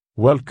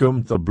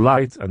Welcome to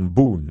Blight and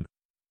Boon.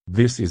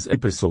 This is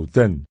episode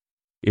 10.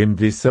 In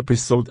this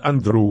episode,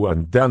 Andrew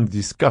and Dan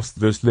discuss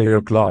the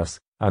Slayer class,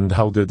 and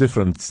how the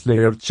different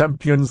Slayer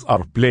champions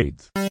are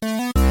played.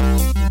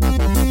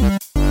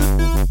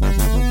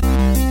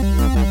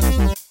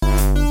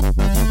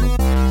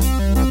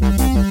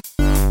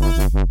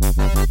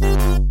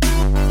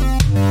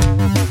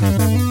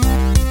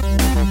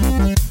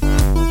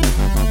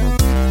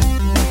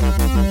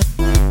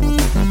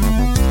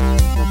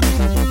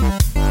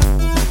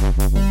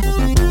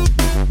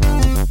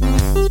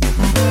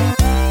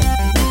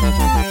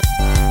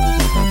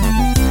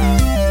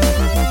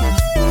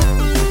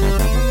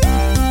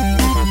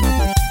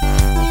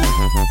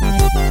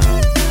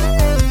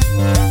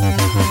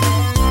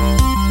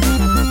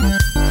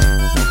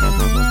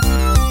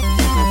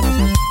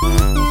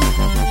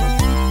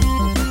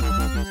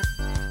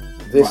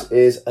 This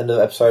is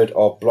another episode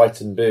of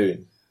Blight and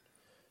Boon.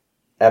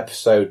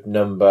 Episode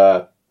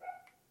number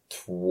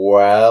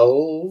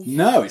 12?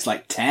 No, it's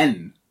like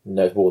 10.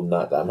 No, it's more than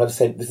that. I'm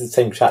this is the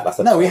same chat last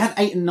episode. No, we had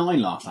 8 and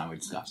 9 last time we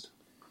discussed.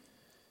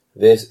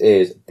 This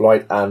is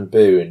Blight and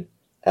Boon,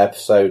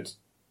 episode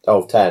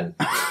 10.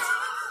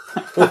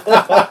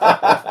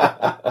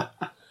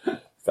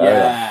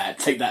 Yeah,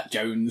 take that,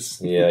 Jones.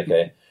 Yeah,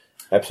 okay.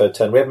 Episode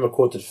 10. We haven't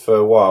recorded for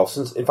a while.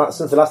 Since the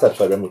last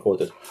episode we haven't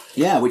recorded.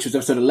 Yeah, which was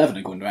episode 11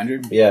 according to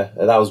Andrew. Yeah,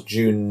 and that was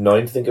June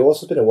 9th, I think it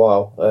was. It's been a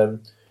while.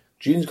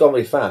 June's gone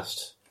really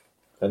fast,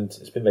 and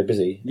it's been very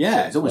busy.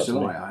 Yeah, it's almost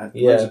July. I'm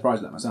very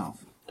surprised at that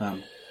myself.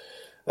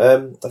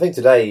 I think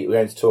today we're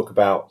going to talk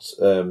about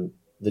the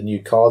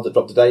new card that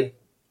dropped today.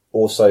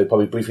 Also,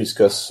 probably briefly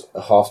discuss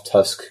a Half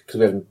Tusk, because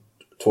we haven't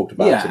talked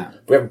about him.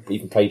 We haven't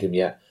even played him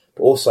yet.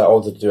 But also, I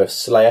wanted to do a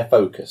Slayer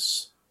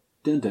focus.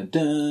 Dun, dun,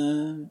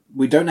 dun.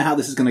 We don't know how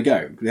this is going to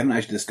go. We haven't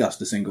actually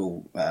discussed a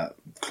single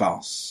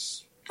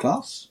class.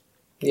 Class?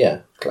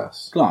 Yeah,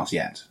 class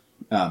yet.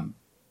 And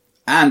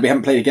we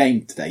haven't played a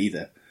game today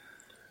either.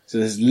 So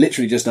this is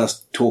literally just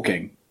us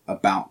talking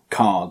about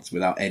cards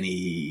without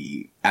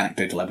any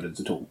anecdotal evidence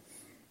at all.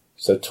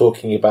 So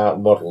talking about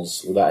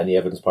models without any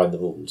evidence behind the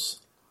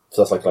rules.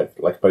 So that's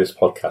like most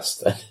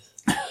podcasts then.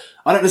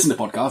 I don't listen to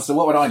podcasts, so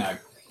what would I know?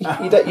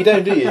 You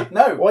don't, do you?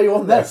 No. Why are you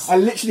on this? I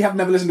literally have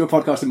never listened to a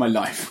podcast in my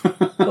life.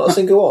 Not a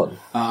single one?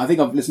 I think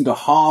I've listened to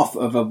half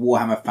of a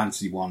Warhammer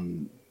Fantasy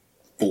one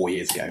 6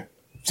 years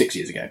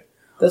ago.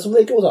 There's some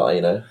really good ones,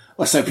 you know.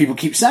 Well, so people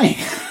keep saying.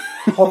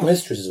 Home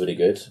Histories is really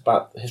good,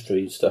 about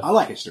history stuff. I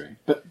like history,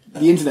 but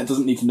the internet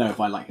doesn't need to know if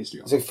I like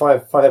history or not. It's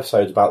like five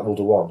episodes about World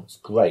War One. It's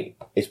great.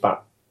 It's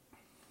about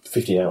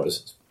 15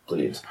 hours. It's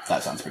brilliant.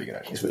 That sounds pretty good,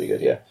 actually. It's really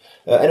good, yeah.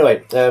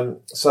 Anyway,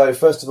 so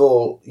first of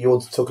all, you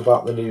want to talk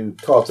about the new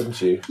cards,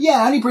 didn't you?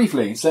 Yeah, only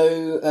briefly.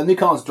 So, new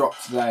cards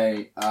dropped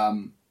today,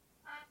 and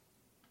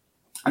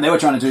they were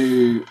trying to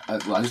do... I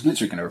was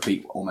literally going to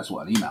repeat almost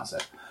what an email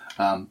said.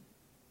 And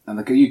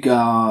the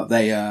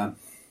Kayuka,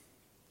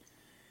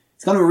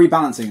 it's kind of a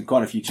rebalancing of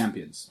quite a few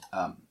champions,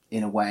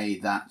 in a way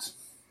that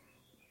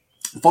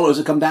the followers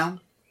have come down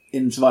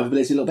in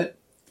survivability a little bit,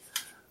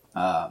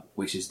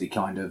 which is the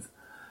kind of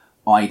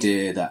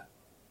idea that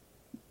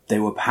they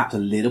were perhaps a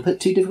little bit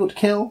too difficult to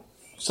kill,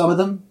 some of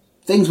them.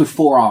 Things with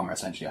 4 armour,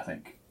 essentially, I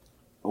think.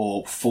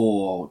 Or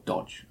 4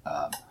 dodge.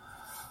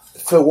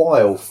 For a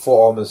while,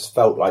 4 armours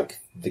felt like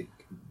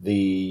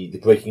the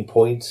breaking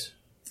point.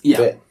 Yeah.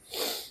 Bit.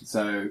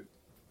 So,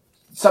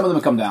 some of them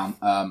have come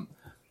down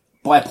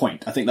by a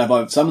point. I think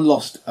some have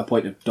lost a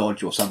point of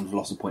dodge or some have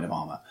lost a point of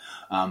armour.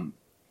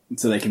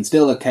 So they can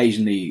still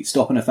occasionally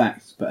stop an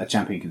effect, but a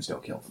champion can still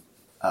kill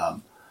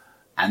them.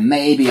 And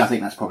maybe I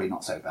think that's probably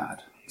not so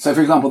bad. So,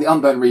 for example, the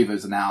Unburnt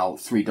Reavers are now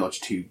 3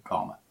 dodge, 2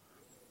 armour.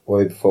 What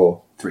were they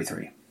before?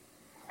 3/3.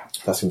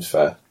 That seems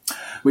fair.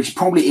 Which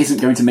probably isn't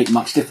going to make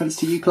much difference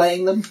to you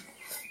playing them.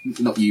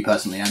 Not you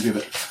personally, Andrew,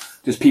 but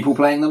just people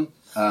playing them.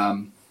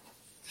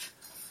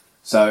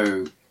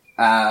 So,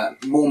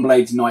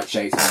 Mournblade's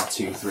Nightshades are now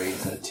 2/3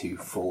 instead of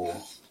 2/4.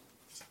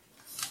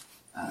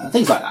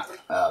 Things like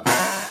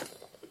that.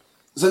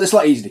 So they're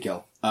slightly easier to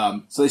kill.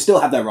 So they still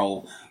have their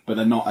role, but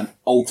they're not an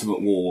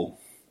ultimate wall.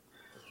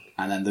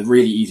 And then the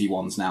really easy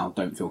ones now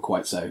don't feel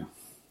quite so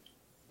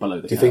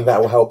below the Do you think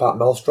that will help out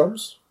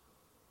Maelstroms?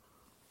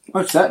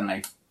 Most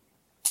certainly.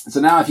 So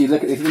now if you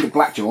look at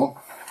Blackjaw,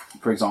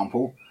 for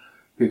example,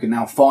 who can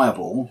now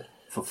fireball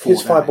for 4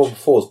 His damage. fireball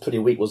before was pretty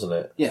weak, wasn't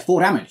it? Yeah,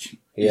 4 damage,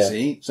 you Yeah.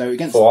 see. So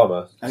against 4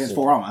 armour. Against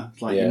 4 armour,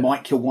 it's like Yeah. you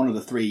might kill one of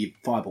the 3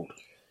 fireballed.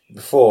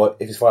 Before,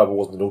 if his fireball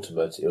wasn't an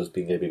ultimate, it was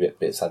being going to be a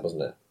bit sad,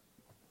 wasn't it?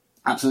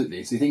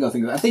 Absolutely. So you think of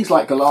things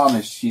like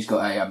Galana, she's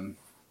got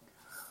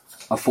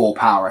a 4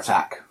 power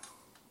attack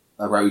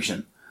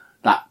erosion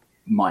that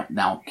might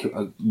now kill,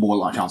 a more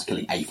likely chance of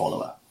killing a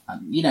follower.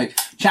 And you know,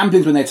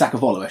 champions when they attack a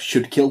follower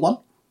should kill one.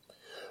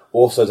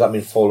 Also, does that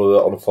mean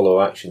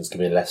follower actions can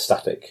be less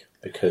static?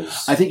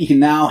 Because I think you can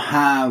now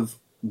have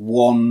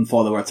 1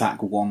 follower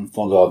attack, 1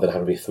 follower rather than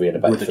having to be 3 in a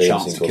back with a 3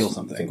 chance and to kill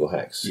something. single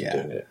hex. Yeah.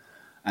 Doing it.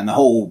 And the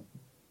whole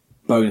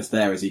bonus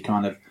there is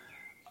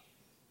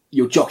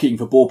you're jockeying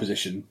for ball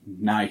position.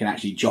 Now you can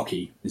actually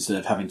jockey instead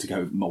of having to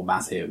go more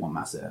mass here, 1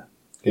 mass here.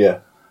 Yeah.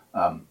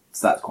 So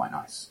that's quite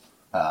nice.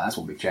 That's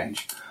one big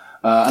change.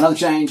 Another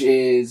change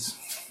is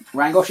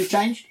Rangosh has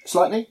changed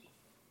slightly.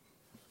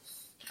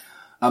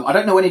 I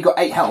don't know when he got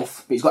 8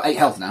 health, but he's got 8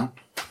 health now.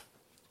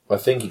 I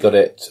think he got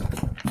it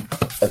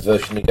a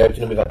version ago. Do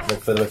you know me that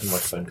further away from my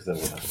phone? Because then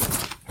we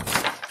have.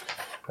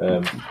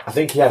 I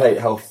think he had 8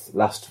 health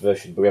last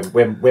version, but we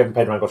haven't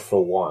played Rangosh for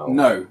a while.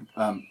 No.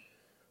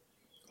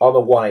 Armor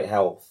 1 8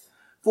 health.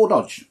 4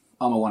 dodge,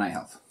 armor 1 8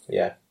 health.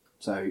 Yeah.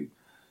 So,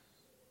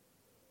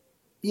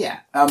 yeah.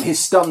 His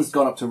stun's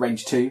gone up to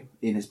range 2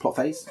 in his plot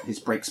phase, his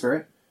break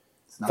spirit.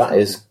 So that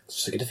is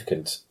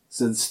significant.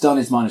 So the stun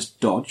is minus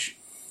dodge.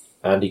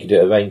 And he can do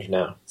it at range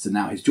now. So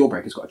now his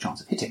Jawbreaker's got a chance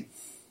of hitting.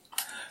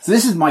 So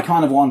this is my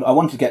kind of one. I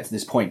wanted to get to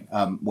this point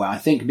where I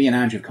think me and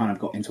Andrew have kind of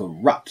got into a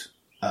rut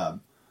of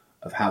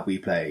how we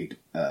played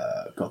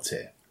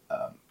Godtear.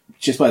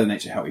 Just by the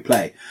nature of how we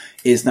play,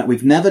 is that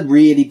we've never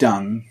really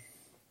done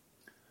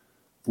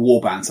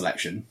warband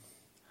selection.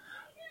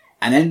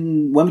 And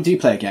then when we do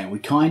play a game, we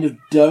kind of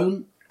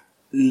don't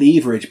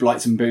leverage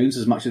Blights and Boons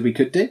as much as we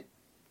could do.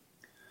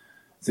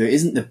 So it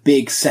isn't the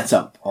big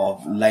setup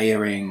of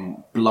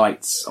layering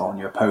Blights on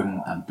your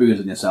opponent and Boons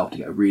on yourself to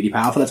get a really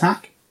powerful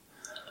attack.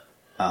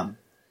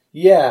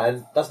 Yeah,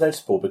 and that's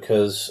noticeable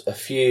because a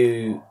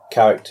few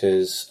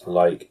characters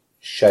like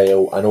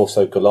Shale and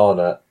also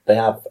Galana, they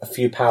have a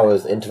few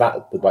powers that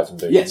interact with Blights and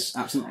Boons. Yes,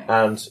 absolutely.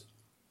 And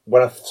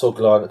when I saw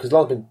Galana, because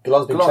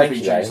Galana's been changed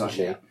today, hasn't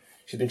she? Yeah.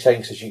 She's been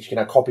changed so she can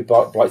now copy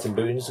Blights and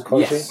Boons,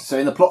 can't she? Yes, so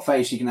in the plot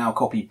phase she can now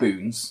copy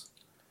Boons.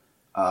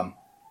 And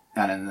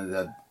in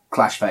the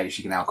Clash phase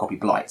she can now copy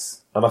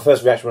Blights. And my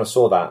first reaction when I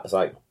saw that was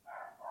like,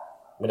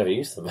 we never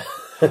used them.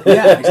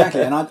 Yeah,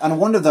 exactly. And I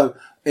wonder though,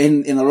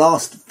 in the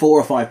last 4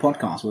 or 5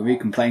 podcasts where we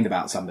complained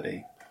about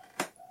somebody,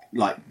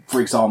 like, for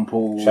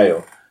example...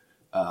 Shale.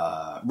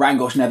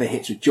 Rangosh never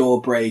hits with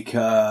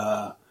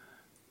Jawbreaker.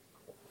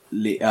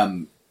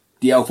 The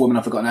elf woman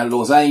I've forgotten now,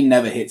 Lorzane,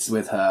 never hits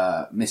with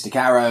her Mystic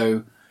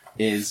Arrow.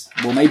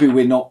 Well, maybe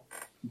we're not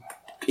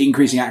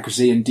increasing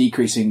accuracy and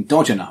decreasing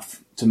dodge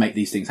enough to make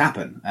these things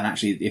happen. And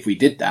actually, if we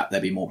did that,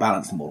 they'd be more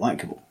balanced and more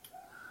likeable.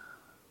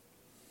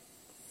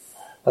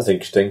 That's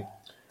interesting.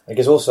 I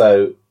guess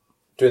also,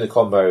 doing the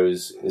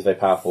combos is very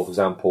powerful. For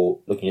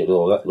example, looking at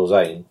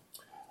Lorzane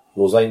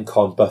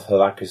can't buff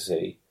her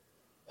accuracy.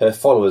 Her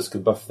followers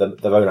can buff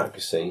their own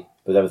accuracy,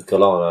 but then with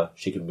Galana,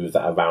 she can move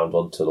that around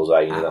onto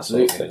Lorzane and that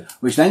sort of thing.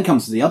 Which then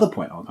comes to the other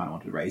point I kind of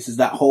wanted to raise, is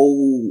that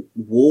whole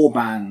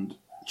warband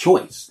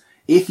choice.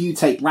 If you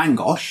take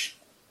Rangosh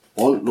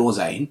or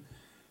Lorzane,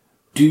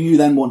 do you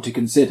then want to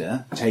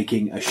consider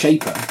taking a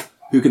Shaper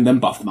who can then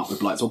buff them up with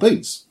Blights or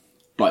Boons?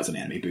 Blights on the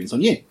enemy, Boons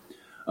on you.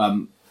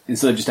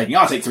 Instead of just taking,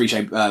 I'll take 3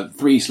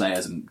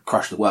 Slayers and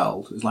crush the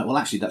world. It's like, well,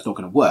 actually, that's not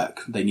going to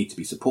work. They need to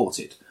be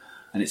supported.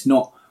 And it's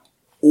not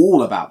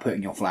all about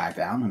putting your flag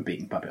down and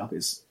beating puppy up.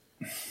 It's...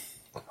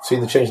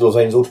 Seen the change to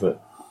Lorzane's ultimate?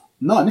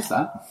 No, I missed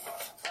that.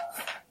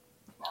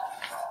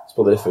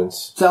 Spot the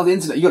difference. Tell the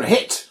internet, you got a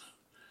hit!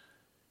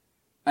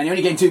 And you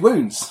only gain 2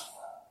 wounds.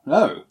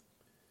 Oh.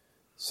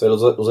 So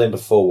Lorzane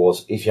before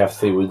was, if you have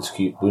 3 wound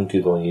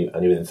cubes on you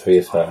and you're within 3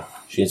 of her,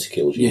 she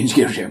insta-kills you. Yeah,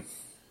 insta-kills you.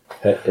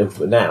 Her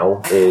input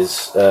now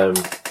is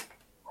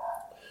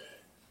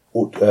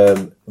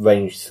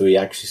range 3,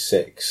 accuracy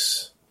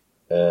 6,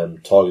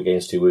 target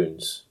gains 2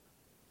 wounds.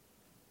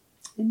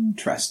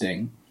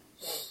 Interesting.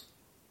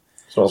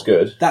 It's not as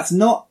good. That's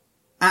not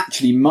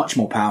actually much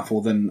more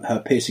powerful than her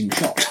piercing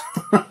shot.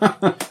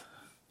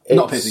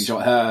 Not piercing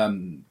shot, her...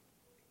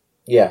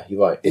 Yeah,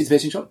 you're right. It's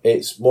piercing shot?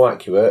 It's more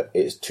accurate.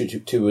 It's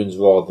two wounds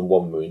rather than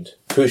 1 wound.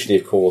 Crucially,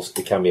 of course,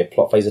 it can be a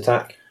plot phase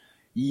attack.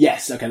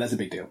 Yes, okay, that's a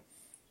big deal.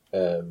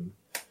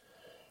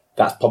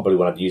 That's probably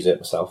when I'd use it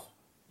myself.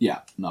 Yeah,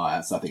 no,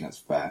 I think that's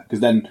fair.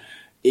 Because then,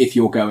 if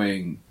you're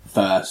going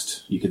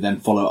first, you can then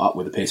follow up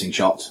with a piercing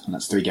shot, and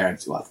that's 3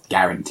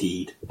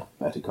 guaranteed.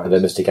 And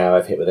then Mystic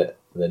Arrow, hit with it,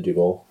 and then do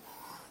more.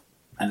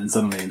 And then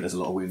suddenly there's a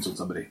lot of wounds on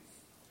somebody.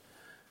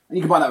 And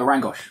you combine that with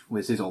Rangosh,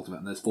 with his ultimate,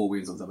 and there's 4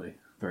 wounds on somebody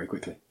very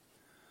quickly.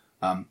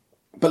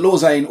 But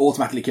Lorzane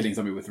automatically killing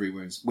somebody with 3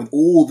 wounds, with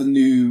all the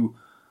new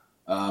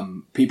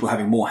people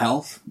having more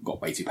health,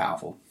 got way too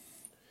powerful.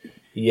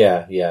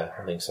 Yeah,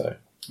 I think so.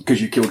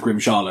 Because you killed Grim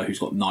Sharla, who's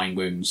got 9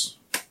 wounds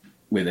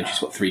with her. She's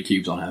got 3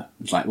 cubes on her.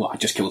 It's like, well, I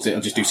just killed it.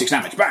 I'll just do 6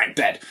 damage. Bang,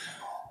 dead.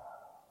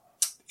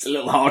 It's a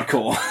little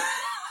hardcore.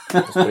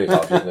 It's pretty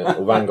hard, isn't it?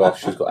 Well,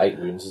 Rangosh has got 8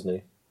 wounds, hasn't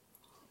he?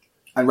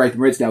 And Wraith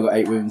and Rid's now got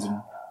 8 wounds,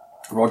 and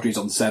Rodri's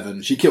on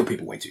 7. She killed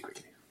people way too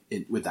quickly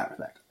with that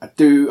effect.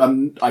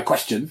 I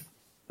question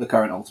the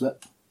current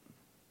ultimate.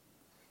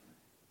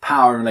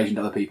 Power in relation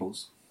to other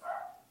people's.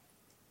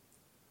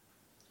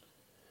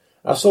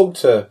 I've talked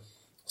to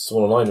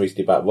someone online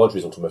recently about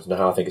Rodri's ultimate and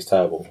how I think it's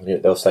terrible. They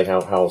were saying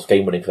how it's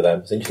game winning for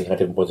them. It's interesting how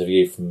different points of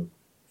view from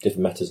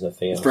different metas and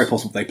everything else. It's very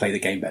possible they play the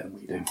game better than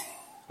what you do.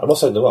 I'm not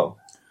saying they're wrong.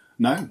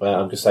 No.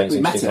 I'm just saying it's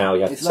interesting how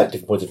you have to set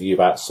different points of view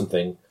about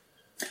something.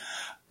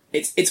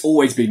 It's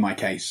always been my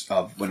case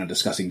of when I'm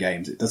discussing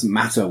games. It doesn't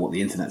matter what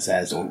the internet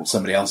says or what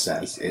somebody else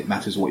says. It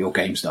matters what your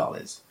game style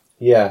is.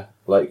 Yeah,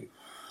 like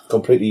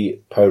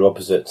completely polar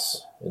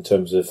opposites in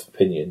terms of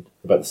opinion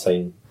about the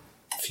same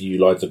few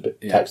lines of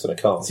text on a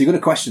card. So you've got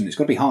to question, it's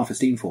got to be hard for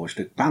Steamforge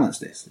to balance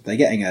this. If they're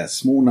getting a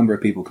small number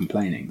of people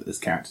complaining that this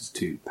character's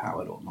too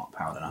powered or not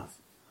powered enough.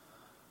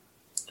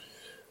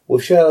 Well,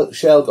 Shell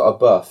got a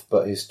buff,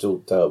 but he's still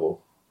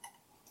terrible.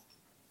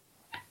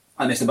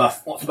 I missed a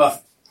buff. What's the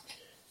buff?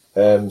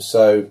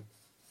 So,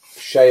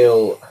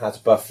 Shale has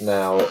a buff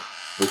now,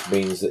 which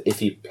means that if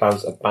he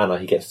plants a banner,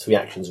 he gets 3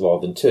 actions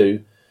rather than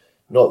 2.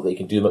 Not that he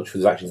can do much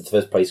with his actions in the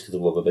first place because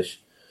of all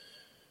rubbish.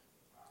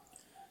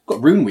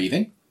 Got rune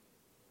weaving.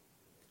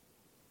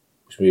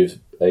 Which moves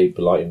a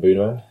Blight and Boon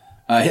around.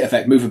 Hit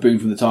effect, move a boon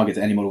from the target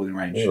to any model within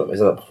range. I've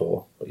said that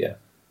before, but yeah.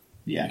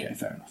 Yeah, okay,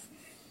 fair enough.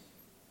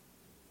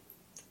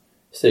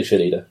 Still a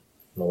cheerleader,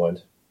 in my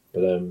mind.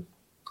 But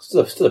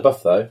still a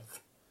buff though.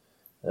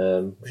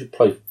 We should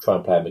probably try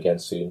and play him again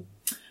soon.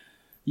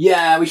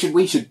 Yeah, we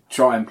should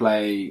try and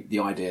play the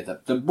idea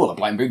that the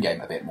Blight and Boon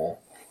game a bit more,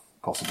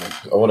 possibly.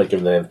 I want to give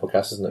him the name of the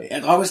podcast, isn't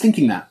it? I was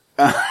thinking that.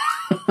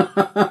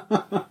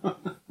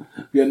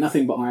 We are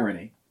nothing but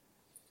irony.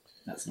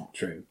 That's not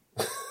true.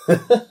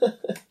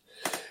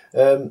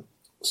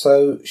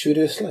 So, should we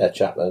do a Slayer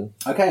chat then?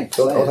 Okay.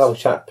 So I'll have a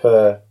chat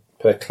per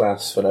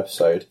class for an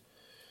episode.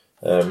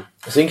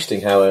 It's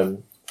interesting how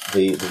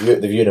the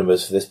view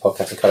numbers for this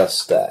podcast are kind of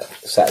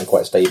set and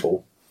quite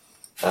stable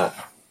at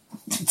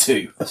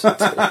 2.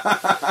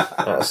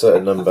 at a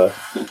certain number.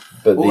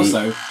 But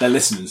also, they're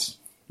listeners,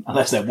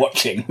 unless they're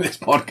watching this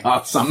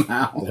podcast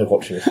somehow. They're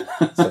watching it.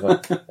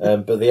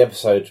 But the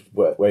episode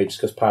where you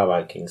discussed power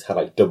rankings had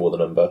like double the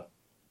number.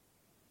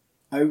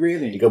 Oh,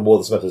 really? You got more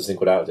than some episodes think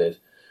what out did.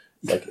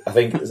 Like, I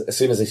think as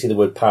soon as they see the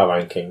word power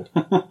ranking,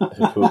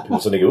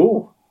 people suddenly go,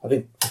 "Ooh!" I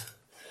think.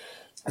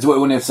 So what we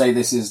want to say,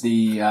 this is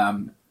the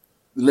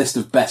list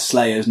of best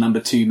Slayers.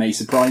 Number 2 may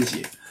surprise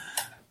you.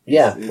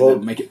 Yeah, well,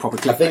 make it proper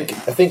clickbait.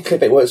 I think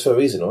clickbait works for a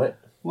reason, right?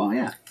 Well,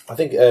 yeah. I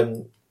think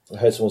I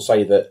heard someone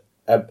say that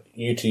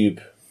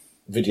YouTube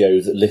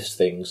videos that list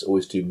things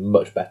always do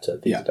much better.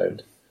 These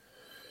don't.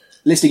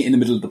 Listing it in the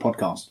middle of the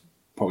podcast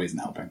probably isn't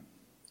helping.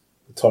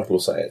 The title will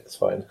say it. It's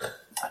fine.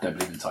 I don't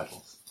believe in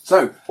titles.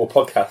 So, or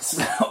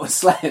podcasts.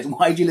 Slayers.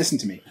 Why do you listen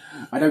to me?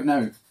 I don't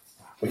know.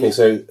 Okay,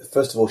 so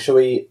first of all, shall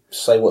we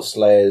say what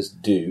Slayers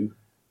do?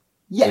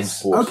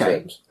 Yes. In broad Okay.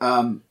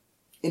 terms?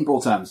 In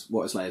broad terms,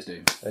 what do Slayers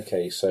do?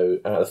 Okay, so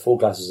out of the 4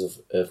 classes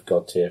of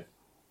Godtear,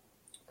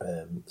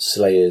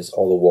 Slayers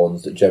are the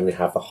ones that generally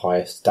have the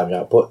highest damage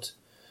output.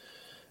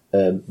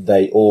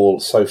 They all,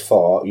 so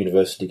far,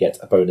 universally get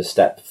a bonus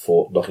step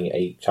for knocking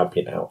a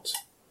champion out.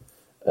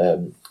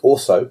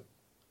 Also,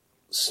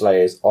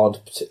 Slayers aren't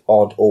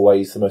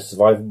always the most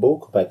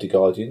survivable compared to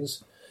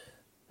Guardians,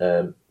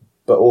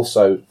 but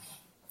also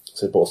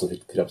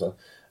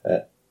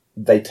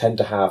they tend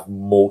to have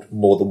more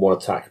than one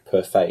attack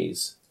per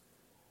phase.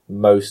 A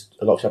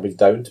lot of champions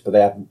don't, but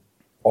they have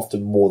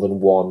often more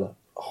than one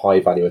high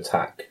value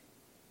attack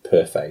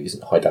per phase,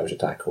 high damage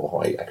attack or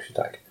high accuracy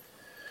attack.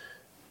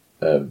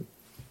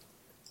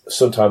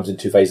 Sometimes in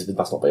 2 phases, but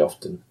that's not very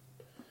often.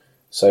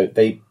 So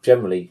they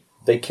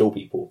kill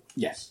people.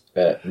 Yes.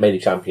 Mainly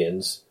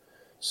champions.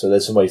 So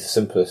there's some ways the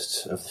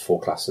simplest of the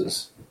 4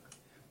 classes.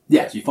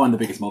 Yes, you find the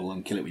biggest model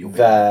and kill it with your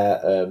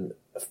Their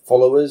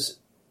followers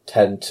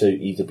tend to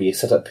either be a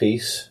setup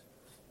piece.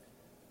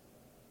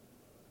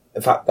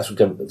 In fact, that's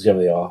what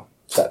generally are,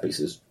 setup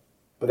pieces.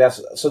 But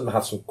some of them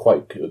have some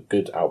quite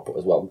good output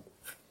as well.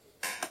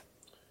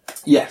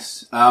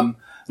 Yes. Now,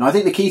 I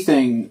think the key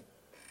thing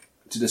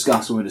to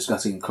discuss when we're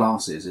discussing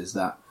classes is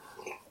that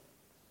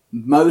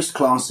most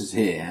classes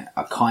here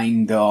are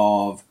kind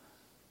of...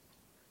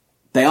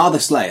 They are the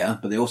Slayer,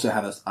 but they also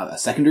have a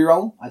secondary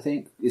role, I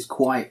think, is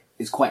quite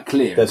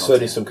clear. There's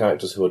certainly some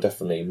characters who are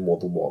definitely more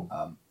than one.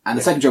 And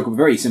the second joke,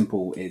 very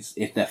simple, is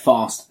if they're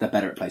fast, they're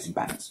better at placing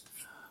banners.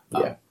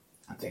 Yeah.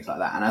 And things like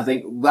that. And I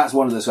think that's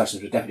one of the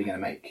discussions we're definitely going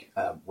to make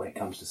when it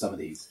comes to some of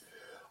these.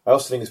 I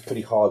also think it's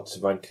pretty hard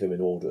to rank them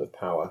in order of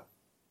power.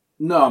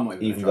 No, I'm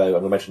not even though I'm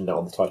going to mention that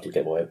on the title to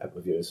get more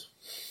viewers,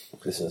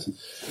 listeners.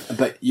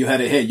 But you heard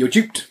it here. You're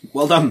duped.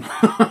 Well done.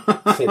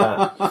 See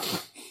that.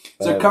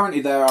 So currently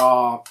there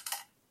are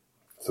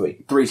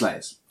 3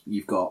 Slayers.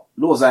 You've got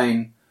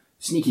Lorzane,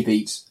 Sneaky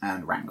Pete,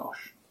 and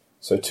Rangosh.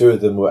 So 2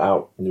 of them were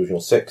out in the original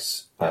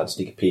 6, and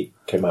Sneaky Pete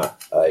came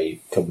out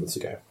a couple months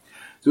ago.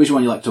 So which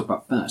one would you like to talk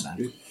about first,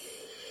 Andrew?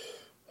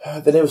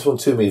 The nearest one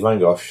to me is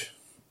Rangosh.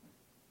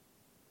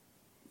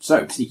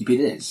 So, Sneaky Pete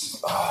it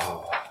is.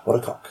 Oh, what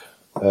a cock.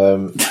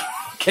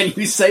 Can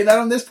you say that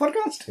on this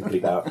podcast?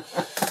 Bleep out.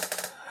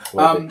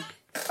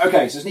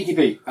 Okay, so Sneaky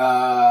Pete.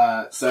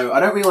 So I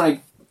don't really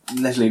want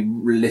to necessarily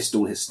list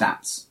all his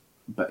stats,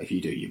 but if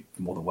you do, you're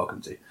more than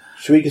welcome to.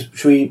 Should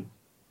we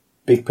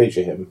big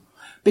picture him?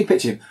 Big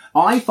picture him.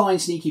 I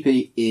find Sneaky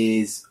Pete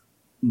is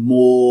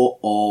more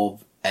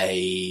of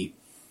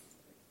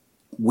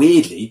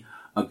weirdly,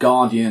 a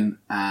Guardian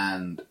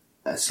and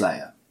a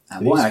Slayer.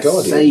 And why I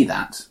say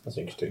that... That's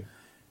interesting.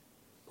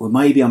 Well,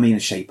 maybe I mean a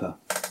Shaper.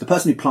 The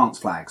person who plants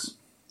flags.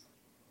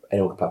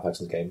 Anyone can plant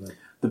flags in the game, though.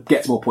 That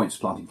gets more points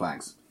for planting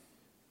flags.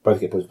 Both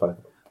get points for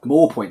planting.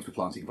 more points for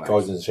planting flags.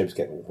 Guardians and Shapers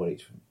get one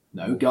each.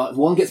 No,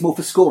 one gets more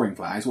for scoring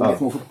flags, one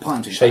gets more for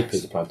planting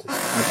Shapers flags. are planters.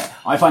 Okay.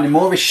 I find him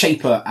more of a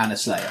Shaper and a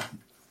Slayer,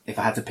 if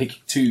I had to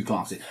pick two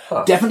classes.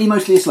 Huh. Definitely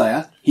mostly a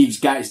Slayer. His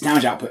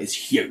damage output is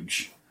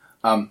huge.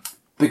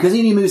 Because he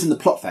only moves in the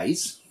plot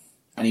phase,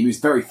 and he moves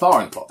very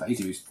far in the plot phase,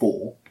 he moves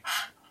 4.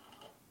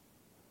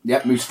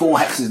 Yep, moves 4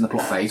 hexes in the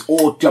plot phase,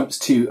 or jumps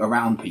 2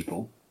 around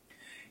people.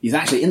 He's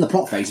actually, in the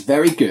plot phase,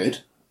 very good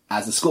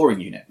as a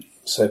scoring unit.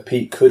 So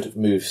Pete could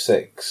move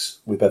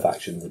 6 with both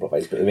actions in the plot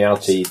phase, but in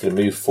reality he's going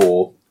to move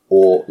 4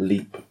 or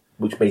leap,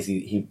 which basically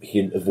he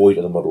can avoid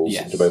other models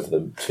and jump over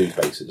them 2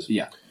 spaces.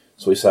 Yeah.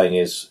 So what he's saying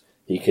is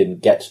he can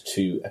get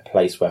to a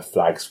place where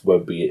flags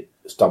won't be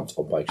stumped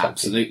on by champion.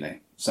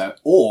 Absolutely. So,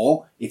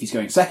 or, if he's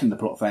going second in the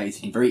plot phase,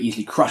 he can very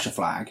easily crush a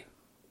flag.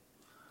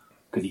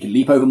 Because he can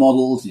leap over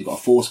models, you've got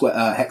a 4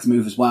 square hex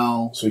move as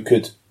well. So he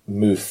could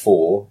move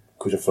 4,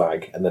 crush a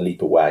flag, and then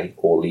leap away,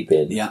 or leap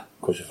in,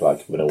 crush a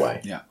flag, run away.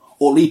 Yeah.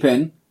 Or leap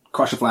in,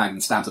 crush a flag,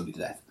 and stab somebody to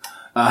death.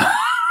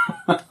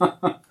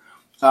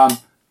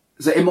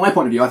 So in my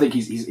point of view, I think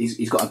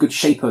he's got a good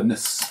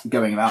shaperness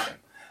going about him.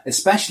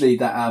 Especially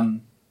that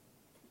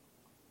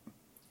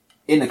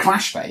in the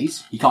clash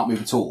phase, he can't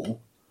move at all,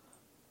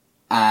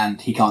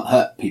 and he can't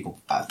hurt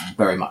people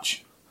very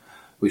much.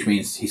 Which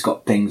means he's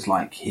got things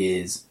like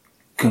his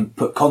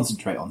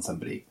concentrate on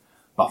somebody,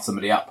 buff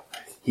somebody up.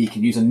 He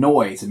can use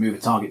Annoy to move a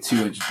target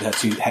 2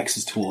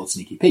 hexes towards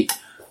Sneaky Pete.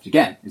 Which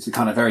again, is a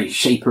kind of very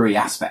shapery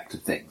aspect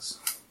of things.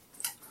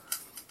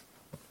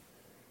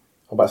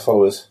 How about his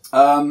followers?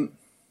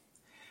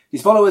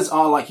 His followers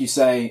are, like you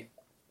say,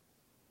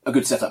 a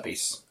good setup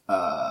piece.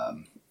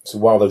 So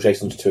while they're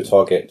adjacent to a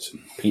target,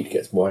 Pete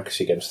gets more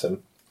accuracy against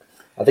them.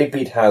 I think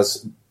Pete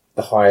has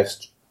the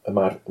highest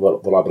amount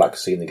of reliable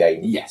accuracy in the game.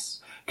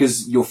 Yes.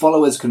 Because your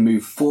followers can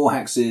move 4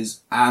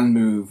 hexes and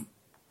move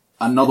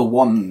another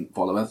 1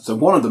 follower. So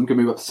one of them can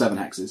move up to 7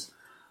 hexes.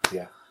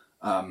 Yeah.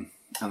 And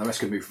the rest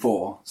can move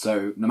 4.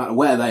 So no matter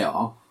where they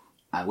are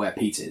and where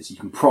Pete is, you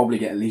can probably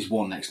get at least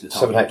 1 next to the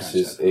target.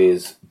 7 hexes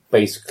is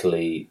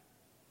basically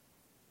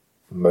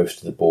most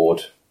of the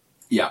board.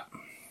 Yeah.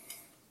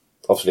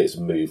 Obviously it's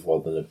a move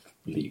rather than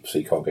a leap, so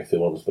you can't go through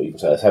one, but you can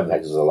say 7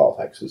 hexes is a lot of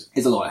hexes.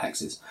 It's a lot of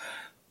hexes.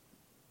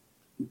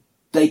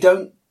 They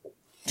don't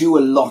do a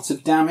lot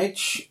of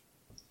damage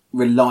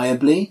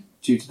reliably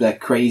due to their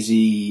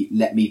crazy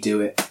let me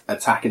do it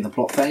attack in the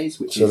plot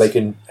phase, so they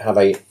can have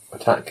a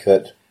attack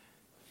that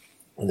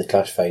in the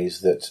clash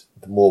phase that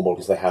the more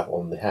models they have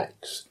on the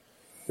hex,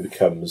 it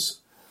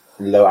becomes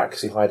low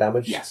accuracy, high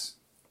damage. Yes.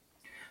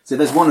 So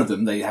there's one of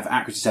them, they have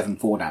accuracy 7,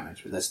 4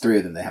 damage, but there's 3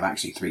 of them, they have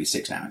actually 3,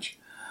 6 damage.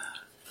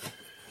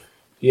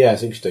 Yeah,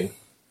 it's interesting.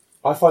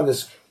 I find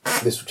this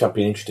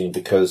champion interesting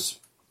because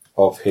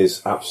of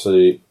his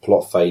absolute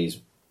plot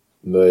phase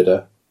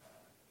murder.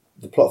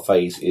 The plot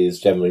phase is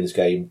generally in this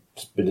game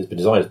been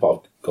designed as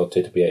part of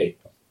Godtear to be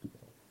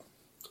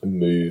a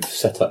move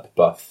setup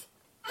buff.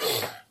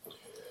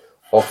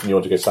 Often you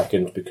want to go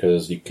second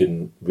because you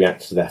can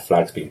react to their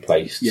flags being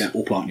placed. Yeah,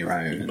 or plant your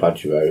own.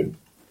 Plant your own.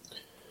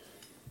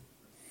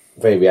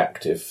 Very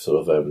reactive,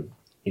 sort of.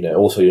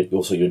 Also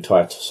your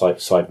entire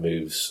side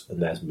moves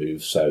and there's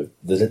moves, so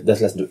there's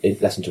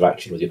less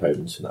interaction with your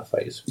opponents in that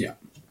phase. Yeah.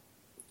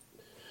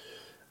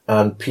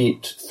 And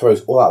Pete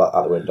throws all that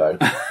out the window,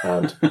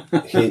 and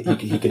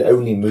he can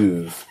only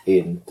move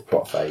in the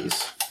plot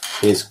phase.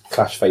 His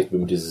clash phase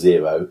movement is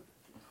 0,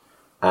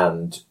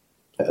 and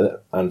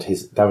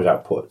his damage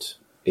output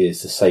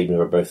is the same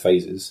over both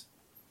phases.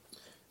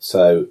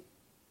 So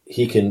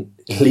he can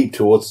leap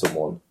towards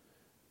someone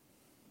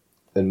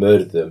and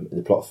murder them in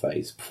the plot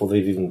phase before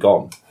they've even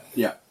gone.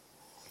 Yeah.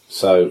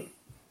 So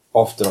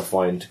often I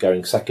find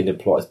going second in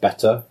plot is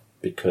better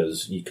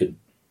because you can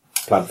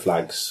plant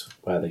flags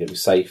where they're going to be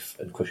safe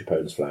and crush your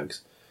opponent's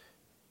flags.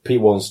 Pete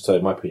wants to,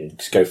 in my opinion,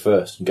 just go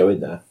first and go in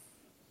there.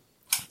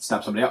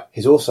 Stab somebody up.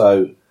 He's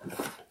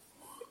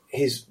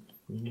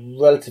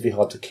relatively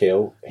hard to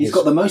kill. He's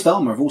got the most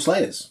armour of all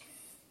Slayers.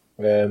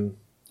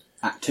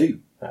 At 2.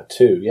 At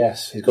 2,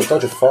 yes. He's got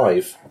dodge of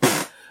 5.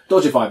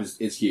 Dodge of 5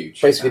 is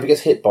huge. Basically, if he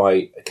gets hit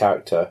by a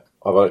character,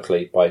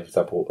 ironically, by, for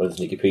example,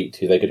 Sneaky Pete,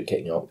 who's very good at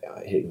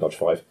hitting dodge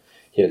 5,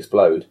 he'll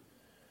explode.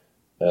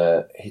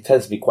 He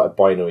tends to be quite a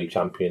binary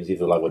champion. He's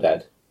either alive or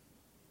dead.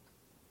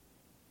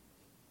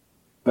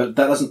 But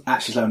that doesn't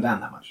actually slow him down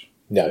that much.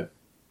 No.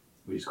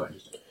 Which is quite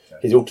interesting. So.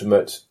 His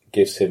ultimate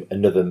gives him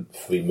another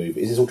free move.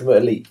 Is his ultimate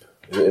a leap?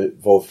 Does it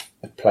involve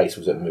a place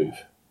or is it a move?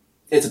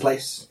 It's a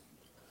place.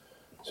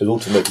 So his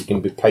ultimate, he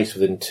can be placed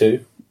within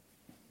 2.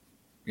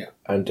 Yeah.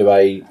 And do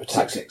a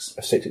attack, 6.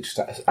 A 6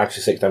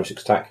 actually 6 damage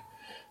 6 attack.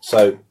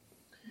 So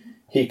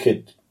he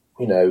could,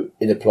 in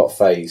the plot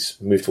phase,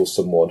 move towards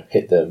someone,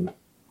 hit them,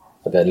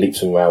 and then leap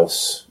somewhere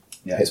else,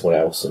 hit someone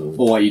else. And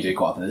or what you do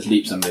quite often is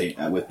leap somebody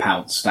with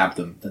pounce, stab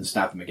them, then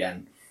stab them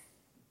again.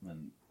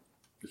 And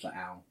it's like,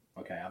 ow,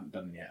 okay, I haven't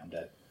done it yet, I'm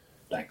dead.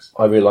 Thanks.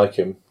 I really like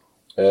him.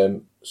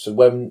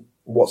 So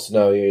what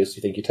scenarios do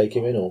you think you take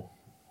him in, or?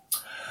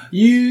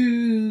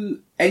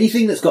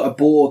 Anything that's got a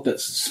board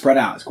that's spread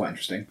out is quite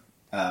interesting.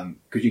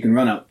 Because you can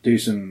run up, do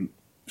some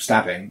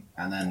stabbing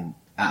and then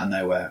out of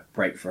nowhere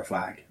break for a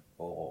flag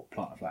or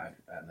plant a flag,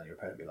 and then your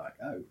opponent will be like,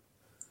 oh,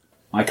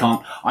 I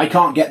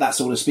can't get that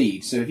sort of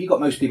speed. So if you've got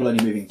most people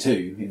only moving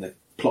 2 in the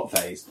plot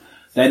phase,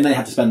 then they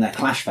have to spend their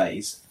clash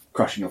phase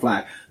crushing your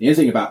flag. The other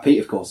thing about Pete,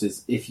 of course,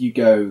 is if you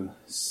go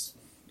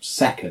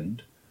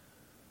second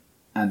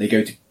and they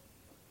go to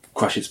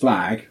crush his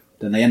flag,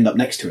 then they end up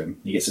next to him.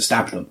 He gets to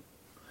stab them.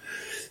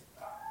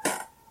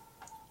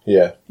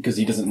 Yeah. Because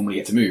he doesn't normally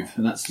get to move.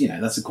 And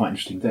that's a quite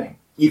interesting thing.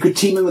 You could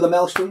team him with a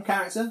Maelstrom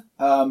character,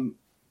 and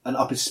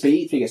up his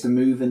speed if he gets to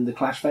move in the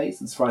clash phase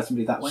and surprise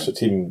somebody that way. So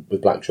team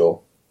with Blackjaw.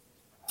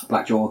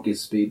 Blackjaw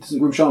gives speed. Doesn't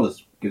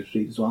Grimsharla give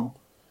speed as well?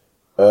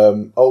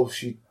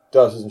 She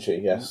does, doesn't she?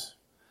 Yes.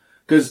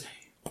 Because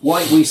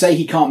why we say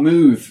he can't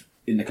move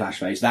in the clash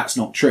phase, that's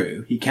not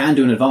true. He can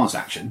do an advance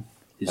action.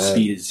 His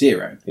speed is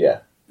 0.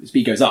 Yeah. His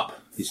speed goes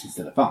up. His speed's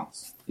still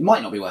advanced. It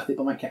might not be worth it,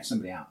 but might catch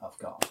somebody out off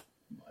guard.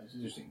 It's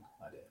an interesting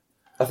idea.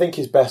 I think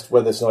his best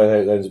where the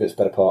scenario zones a bit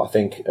spread apart. I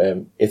think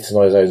if the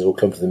scenario zones all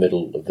come to the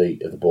middle of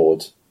the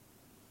board,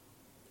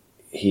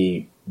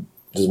 he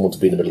doesn't want to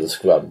be in the middle of the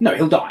scrum. No,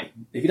 he'll die.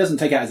 If he doesn't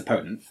take out his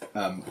opponent,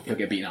 he'll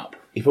get beaten up.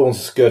 He probably wants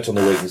to skirt on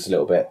the wings a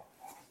little bit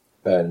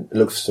and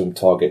look for some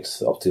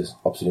targets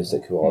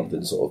opportunistic rather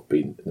than sort of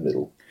being in the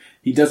middle.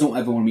 He doesn't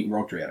ever want to meet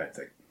Rodri, I don't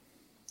think.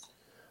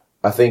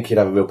 I think he'd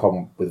have a real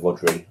problem with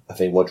Rodri. I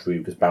think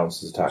Rodri just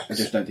bounces attacks. I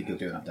just don't think he'll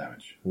do enough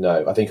damage.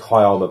 No, I think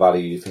high armour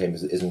value for him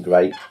isn't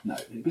great. No,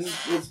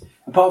 because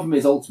apart from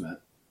his ultimate,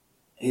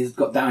 he's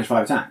got damage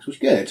 5 attacks, which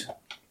is good.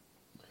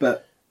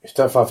 But if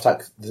you have 5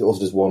 attacks, it also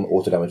does 1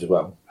 auto damage as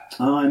well.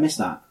 Oh, I missed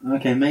that.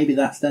 Okay, maybe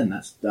that's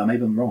maybe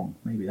I'm wrong.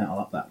 Maybe that'll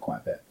up that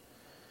quite a bit.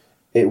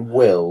 It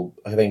will.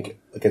 I think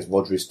against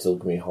Rodri is still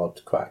going to be hard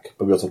to crack.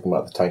 But we're talking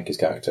about the tanker's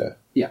character.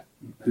 Yeah,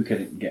 who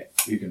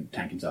can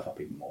tank himself up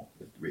even more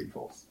with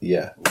reinforce.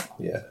 Yeah,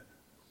 yeah.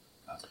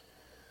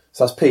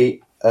 So that's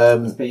Pete.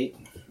 That's Pete.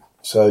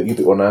 So you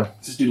pick one now.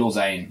 Let's just do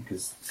Lorzaine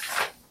because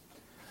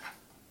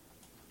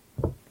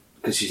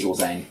she's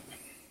Lorzaine.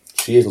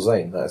 She is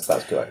Lorzaine.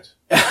 That's correct.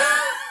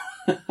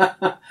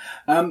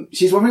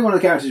 She's probably one of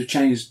the characters who've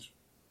changed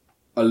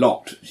a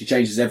lot. She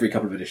changes every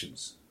couple of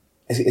editions.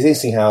 It's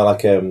interesting how,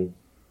 like,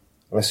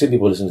 I assume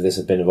people listening to this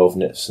have been involved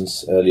in it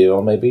since earlier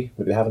on, maybe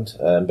they haven't.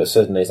 But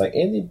certainly, it's like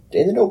in the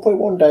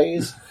 0.1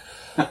 days.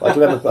 Like, I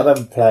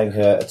remember playing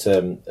her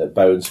at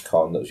Bones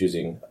Con that was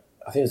using,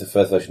 I think it was the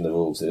first version of the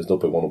rules. It was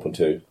 0.1,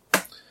 0.2.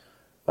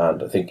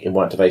 And I think in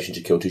one activation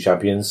she killed 2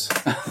 champions.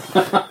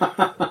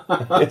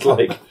 It's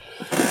like,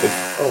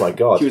 oh my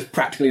god. She was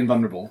practically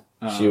invulnerable.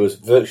 She was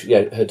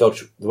virtually, her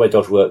dodge, the way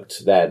dodge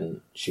worked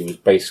then, she was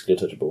basically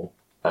untouchable,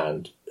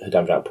 and her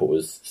damage output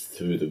was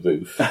through the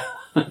roof.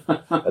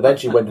 And then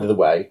she went the other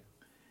way,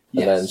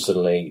 and then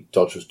suddenly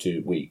dodge was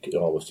too weak and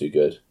armor was too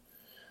good.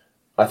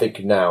 I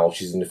think now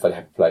she's in a fairly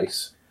happy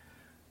place.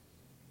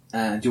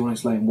 Do you want to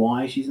explain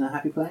why she's in a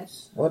happy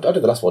place? Well, I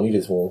did the last one, you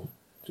did some more.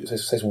 Say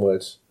some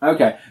words.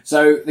 Okay,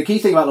 so the key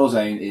thing about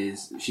Lorzaine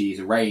is she's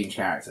a range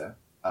character.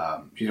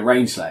 She's a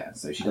range slayer,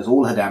 so she does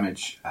all her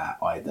damage at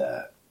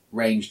either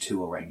range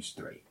 2 or range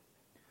 3.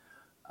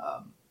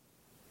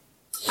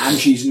 And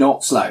she's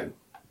not slow.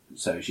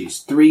 So she's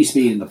 3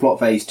 speed in the plot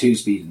phase, 2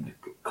 speed in the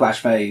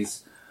clash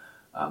phase,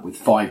 with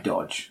 5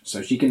 dodge.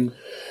 So she can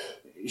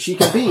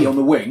be on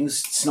the wings,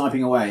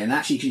 sniping away, and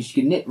actually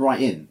she can nip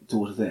right in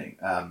towards a thing,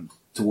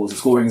 towards a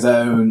scoring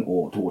zone,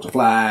 or towards a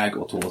flag,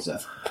 or towards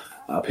a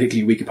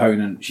particularly weak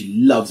opponent. She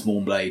loves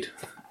Mournblade.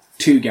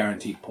 2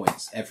 guaranteed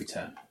points every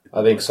turn.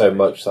 I think so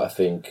much that I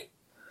think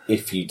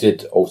if you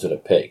did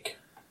alternate pick,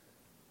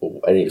 or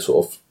any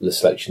sort of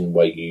selection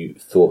where you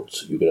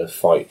thought you were going to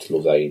fight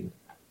Lorzaine,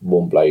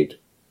 Mournblade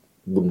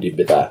wouldn't even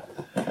be there.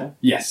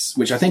 Yes,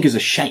 which I think is a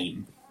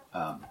shame.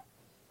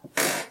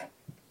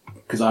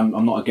 Because I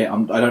don't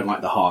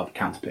like the hard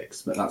counter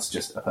picks, but that's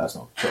just a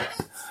personal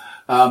choice.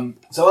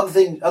 So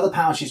other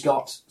powers she's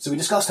got. So we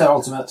discussed her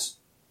ultimate.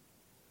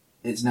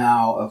 It's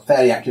now a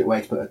fairly accurate way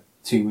to put her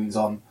 2 wounds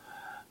on.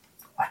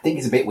 I think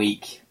it's a bit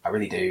weak. I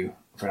really do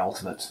for an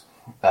ultimate.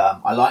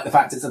 I like the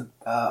fact it's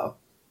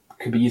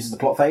could be used as a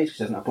plot phase. She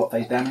doesn't have plot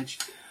phase damage.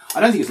 I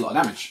don't think it's a lot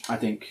of damage. I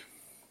think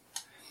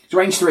it's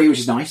range 3, which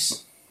is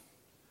nice,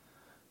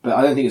 but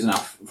I don't think it's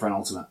enough for an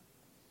ultimate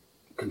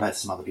compared to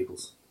some other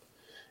people's.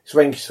 It's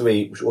range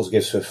 3, which also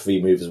gives her free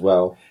move as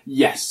well.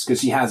 Yes, because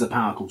she has a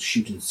power called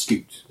Shoot and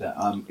Scoot.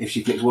 That if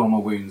she flicks 1 or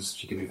more wounds,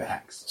 she can move a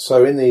hex.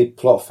 So in the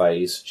plot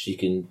phase, she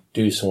can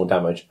do some more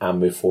damage and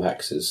move 4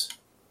 hexes.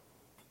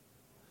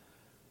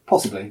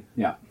 Possibly,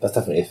 yeah. That's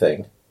definitely a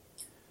thing.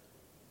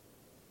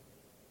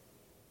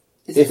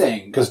 It's a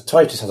thing. Because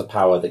Titus has a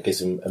power that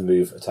gives him a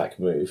move, attack,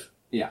 move.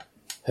 Yeah.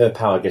 Her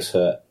power gives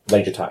her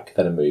range attack,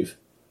 then a move.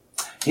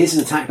 His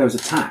attack, those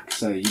attack.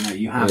 So,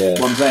 you have...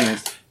 What I'm saying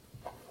is,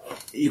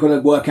 you've got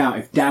to work out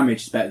if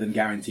damage is better than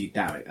guaranteed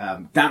damage.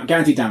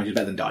 Guaranteed damage is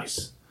better than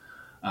dice.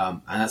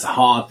 And that's a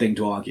hard thing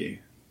to argue.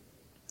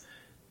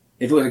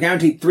 If it was a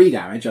guaranteed 3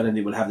 damage, I don't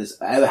think we'll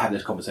ever have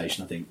this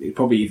conversation. I think it'd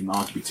probably even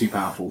arguably too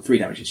powerful. 3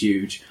 damage is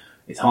huge.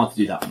 It's hard to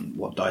do that on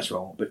one dice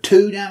roll. But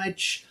 2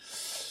 damage...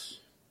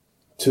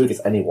 2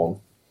 against anyone.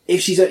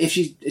 if she's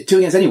 2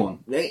 against anyone,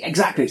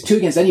 exactly, it's 2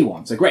 against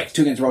anyone. So great,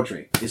 2 against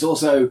Rodri. It's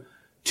also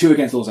 2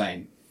 against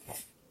Lausanne.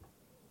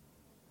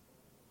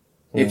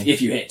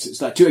 If you hit,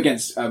 it's like 2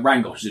 against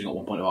Rangos. She's only got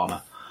 1 point of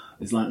armor.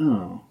 It's like,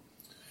 oh.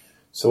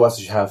 So what else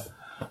does she have?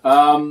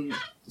 So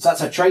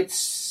that's her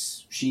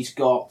traits. She's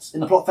got, in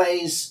the plot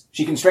phase,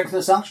 she can strengthen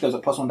herself. She goes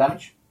up +1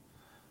 damage.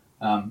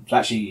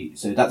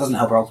 So that doesn't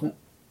help her ultimate.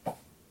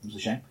 It's a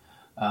shame.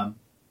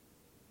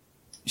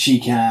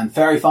 She can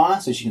fairy fire,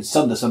 so she can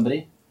sunder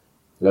somebody.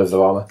 Loads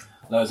of armour.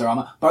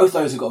 Both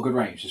those have got a good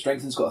range. The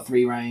strengthen's got a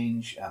 3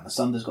 range, and the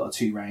sunder's got a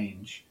 2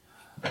 range.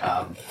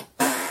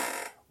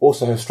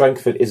 Also, her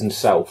strengthen isn't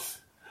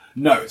self.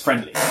 No, it's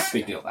friendly.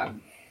 Big deal, that.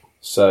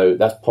 So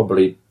that's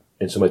probably,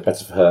 in some ways,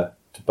 better for her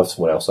to buff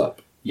someone else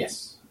up.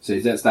 Yes. So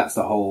that's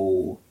the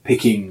whole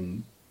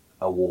picking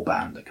a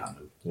warband that kind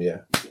of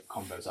get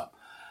combos up.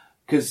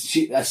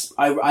 Because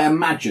I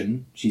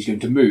imagine she's going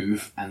to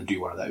move and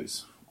do one of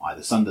those.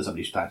 Either sunder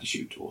somebody who's planning to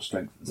shoot, or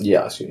strengthen.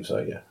 Yeah, I assume so,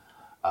 yeah.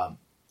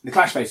 The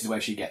clash phase is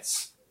where she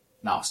gets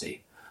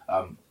nasty.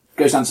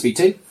 Goes down to speed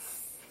 2.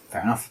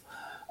 Fair enough.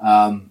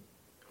 Got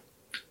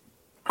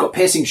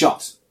piercing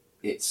shot.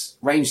 It's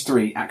range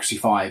 3, accuracy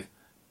 5,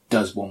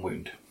 does 1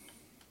 wound.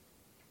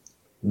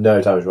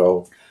 No damage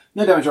roll.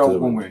 No damage roll,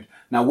 1 wound.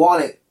 Now,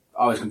 while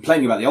I was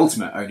complaining about the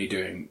ultimate only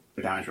doing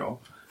a damage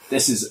roll,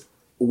 this is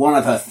one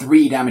of her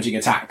 3 damaging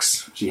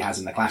attacks she has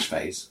in the clash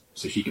phase,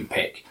 so she can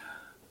pick.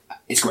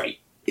 It's great.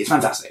 It's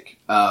fantastic.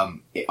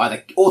 It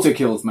either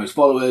auto-kills most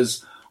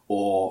followers,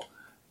 or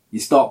you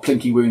start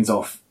plinking wounds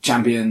off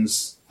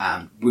champions,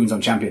 and wounds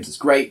on champions is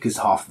great, because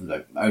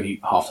only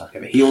half attack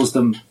ever heals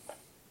them.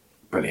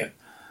 Brilliant.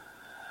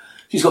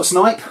 She's got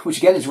Snipe, which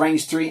again is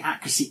range 3,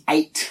 accuracy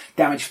 8,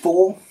 damage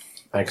 4.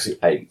 Accuracy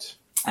 8.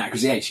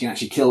 Accuracy 8, she can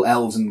actually kill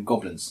elves and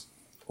goblins.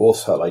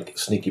 Also, like,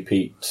 Sneaky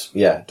Pete,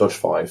 dodge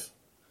 5.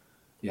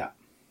 Yeah.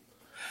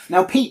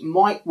 Now, Pete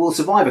will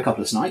survive a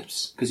couple of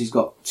snipes, because he's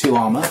got 2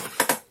 armour.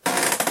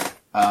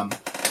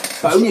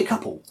 But only a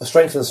couple. A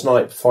strengthened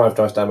snipe, 5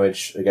 dice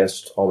damage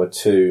against armour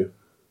 2.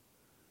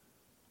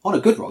 On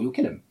a good roll, you'll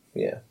kill him.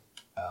 Yeah.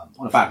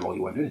 On a bad roll,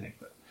 you won't do anything.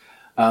 But,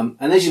 and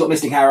then she's got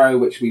Mystic Arrow,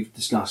 which we've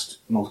discussed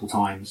multiple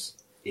times,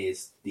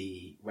 is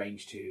the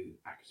range 2,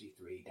 accuracy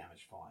 3,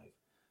 damage 5.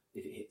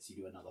 If it hits, you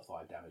do another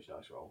 5 damage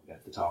dice roll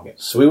against the target.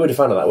 So we weren't a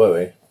fan of that, were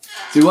we?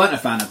 So we weren't a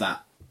fan of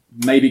that.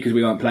 Maybe because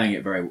we weren't playing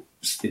it very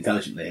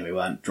intelligently and we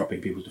weren't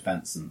dropping people's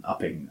defence and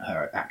upping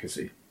her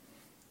accuracy.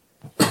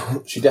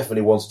 She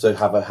definitely wants to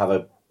have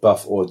a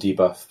buff or a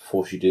debuff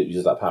before she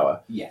uses that power.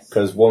 Yes.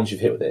 Because once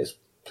you've hit with it, it's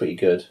pretty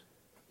good.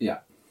 Yeah.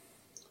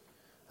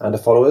 And her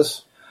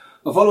followers?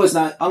 Her followers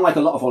now, unlike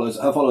a lot of followers,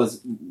 her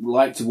followers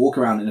like to walk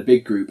around in a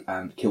big group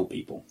and kill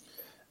people.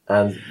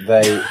 And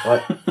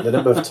the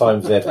number of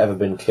times they've ever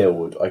been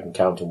killed, I can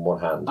count on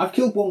one hand. I've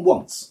killed one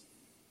once.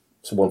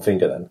 So one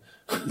finger then.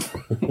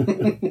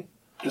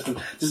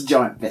 just a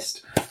giant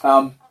fist.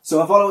 So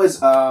her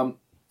followers are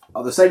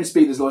the same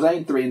speed as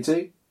Lausanne, 3 and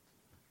 2.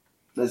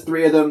 There's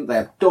 3 of them. They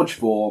have dodge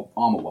 4,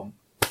 armour 1.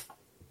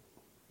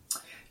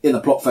 In the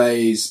plot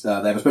phase, they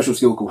have a special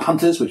skill called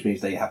Hunters, which means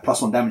they have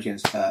 +1 damage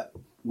against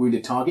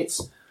wounded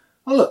targets.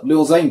 Oh look,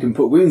 Lausanne can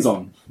put wounds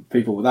on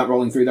people without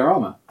rolling through their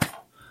armour.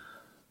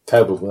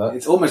 Terrible for that.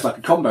 It's almost like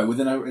a combo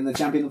in the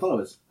champion and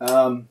followers.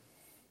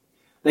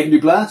 They can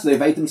do blur, so they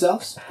evade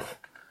themselves.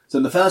 So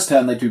in the first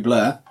turn they do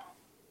blur,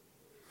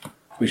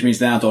 which means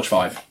they now dodge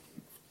 5.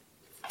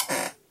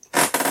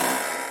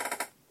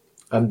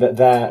 And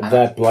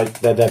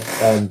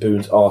their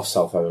boons are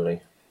self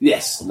only.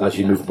 Yes. Unless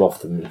you move them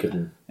off them and give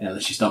them...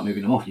 unless you start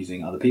moving them off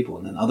using other people,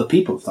 and then other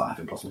people start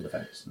having +1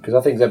 defence. Because I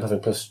think they're having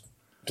plus...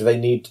 Do they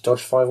need to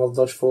dodge 5 or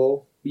dodge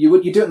 4?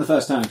 You do it in the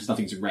first turn because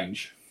nothing's in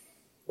range.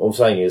 What I'm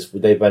saying is,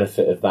 would they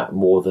benefit of that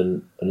more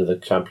than another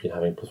champion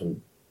having +1?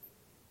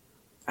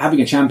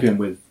 Having a champion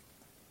with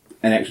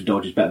an extra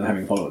dodge is better than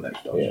having a follower with an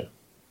extra dodge. Yeah.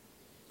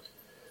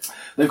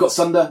 They've got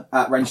Sunder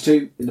at range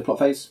 2 in the plot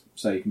phase,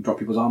 so you can drop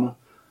people's armour.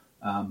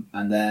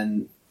 And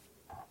then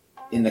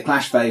in the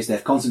clash phase, they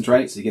have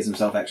Concentrate, so he gives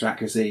himself extra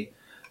accuracy.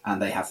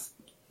 And they have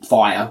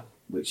Fire,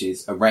 which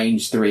is a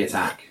range 3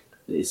 attack.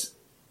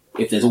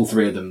 If there's all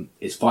 3 of them,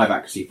 it's 5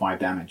 accuracy, 5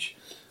 damage.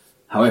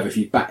 However,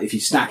 if you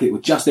stack it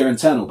with just their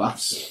internal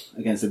buffs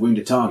against a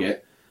wounded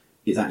target,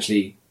 it's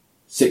actually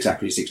 6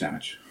 accuracy, 6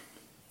 damage.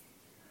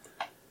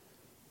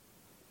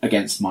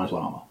 Against -1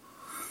 armour.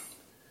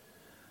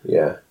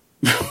 Yeah.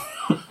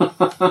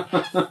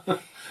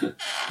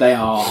 They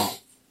are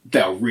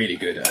really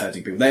good at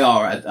hurting people. They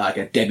are like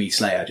a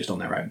demi-slayer just on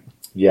their own.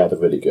 Yeah, they're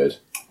really good.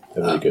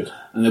 They're really good.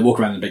 And they walk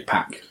around in a big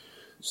pack.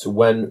 So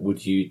when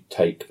would you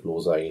take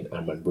Lausanne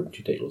and when wouldn't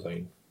you take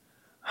Lausanne?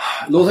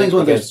 Lauzanne's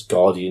one of those...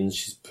 Guardians,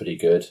 she's pretty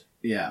good.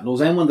 Yeah,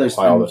 Lausanne one of those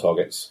high armor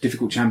targets.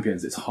 Difficult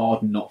champions. It's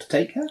hard not to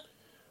take her.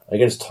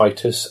 Against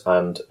Titus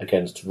and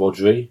against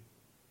Rodri,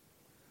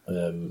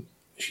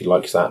 she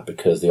likes that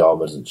because the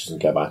armor doesn't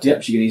get about it.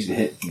 Yep, she can easily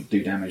hit and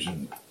do damage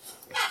and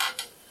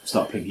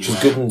start picking.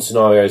 She's good in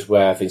scenarios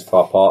where things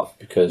fall apart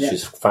because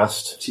she's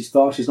fast. She's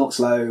fast. She's not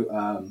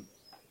slow.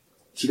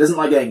 She doesn't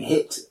like getting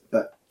hit,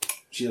 but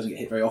she doesn't get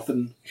hit very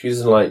often. She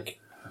doesn't like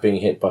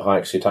being hit by high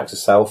because she attacks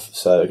herself,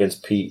 so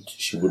against Pete,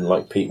 she wouldn't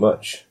like Pete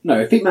much.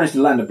 No, if Pete manages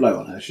to land a blow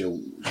on her, she'll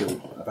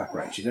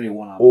evaporate. She's only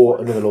one arm. Or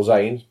another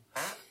Lorzaine.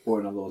 Or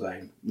another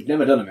Lorzaine. We've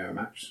never done a mirror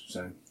match,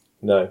 so...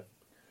 No.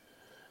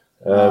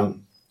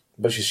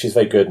 But she's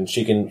very good, and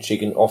she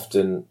can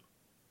often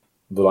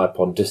rely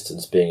upon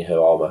distance being her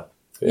armour.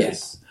 Really.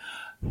 Yes.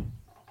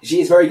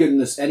 She is very good in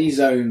this.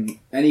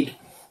 Any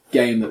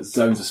game that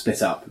zones are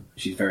split up,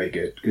 she's very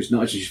good. Because not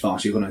only is she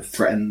fast, she's going to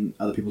threaten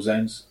other people's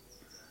zones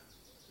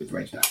with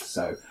ranged attacks.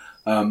 So,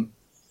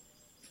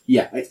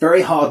 it's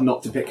very hard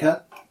not to pick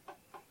her,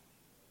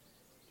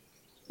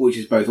 which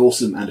is both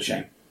awesome and a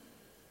shame.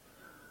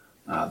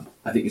 I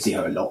think you see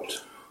her a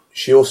lot.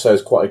 She also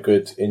is quite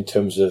good in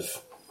terms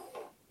of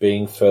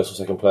being first or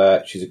second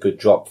player. She's a good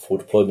drop for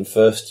deployment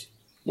first.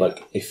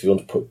 Like, if you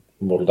want to put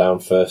a model down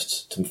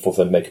first, before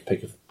then make a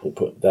pick of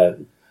put their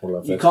model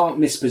down first. You can't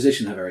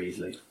misposition her very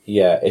easily.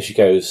 Yeah, if she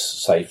goes,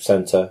 say,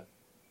 centre.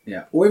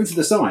 Yeah, or even to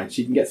the side.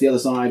 She can get to the other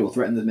side or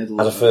threaten the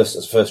middle. As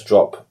a first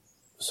drop,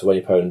 so when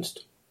your opponent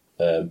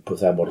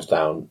puts their models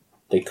down,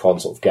 they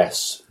can't sort of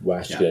guess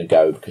where she's going to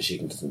go because she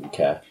doesn't really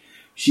care.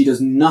 She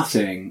does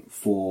nothing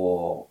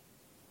for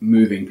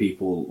moving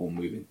people or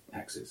moving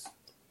hexes.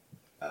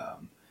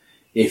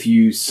 If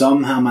you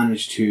somehow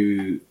manage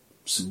to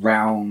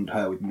surround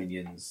her with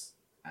minions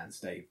and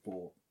stay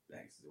 4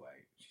 hexes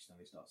away, she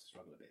suddenly starts to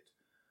struggle a bit.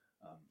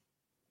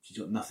 She's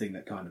got nothing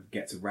that kind of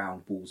gets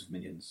around walls of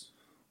minions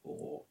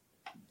or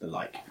the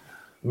like.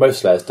 Most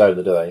Slayers don't,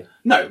 do they?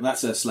 No,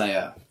 that's a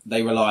Slayer.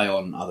 They rely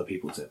on other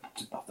people to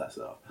buff that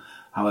stuff.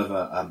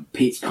 However,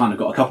 Pete's kind of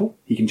got a couple.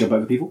 He can jump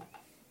over people.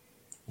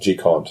 She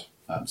can't.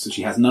 So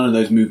she has none of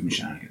those movement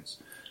shenanigans.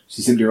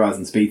 She simply relies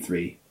on speed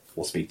 3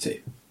 or speed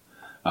 2.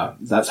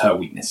 That's her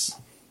weakness,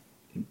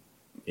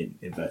 in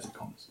inverted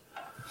commas.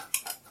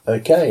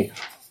 Okay,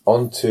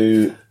 on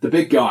to the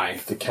big guy,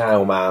 the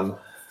cow man,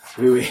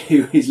 who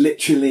is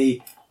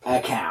literally a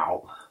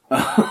cow.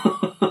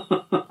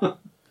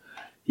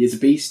 He is a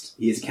beast.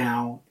 He is a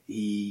cow.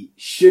 He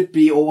should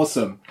be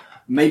awesome.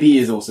 Maybe he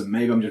is awesome.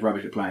 Maybe I'm just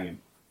rubbish at playing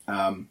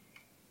him.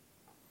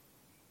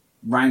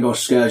 Rangosh,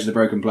 Scourge of the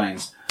Broken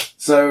Plains.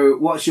 So,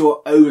 what's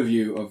your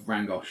overview of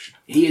Rangosh?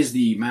 He is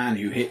the man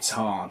who hits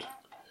hard.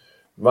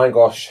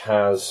 Rangosh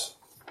has,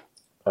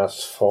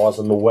 as far as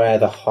I'm aware,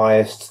 the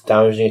highest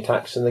damaging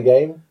attacks in the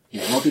game.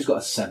 Yeah, Roger's got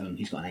a 7.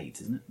 He's got an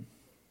 8, isn't it?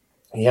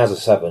 He has a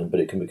 7, but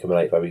it can become an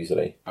 8 very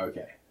easily.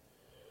 Okay.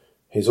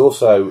 He's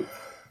also,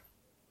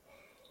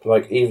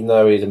 even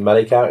though he's a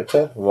melee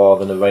character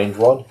rather than a ranged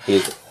one,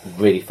 he's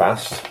really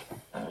fast.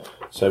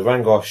 So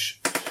Rangosh,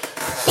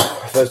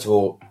 first of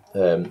all,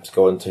 to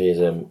go on to his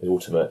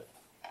ultimate,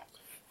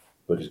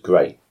 which is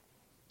great.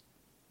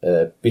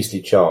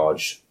 Beastly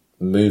Charge,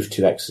 move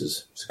 2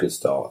 hexes, it's a good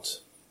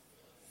start.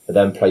 And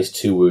then place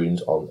 2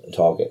 wounds on a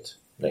target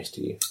next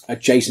to you.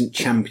 Adjacent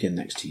champion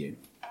next to you.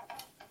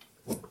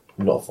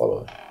 Not a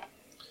follower.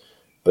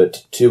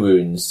 But 2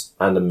 wounds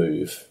and a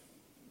move.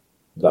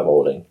 That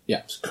rolling. Yeah.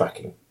 It's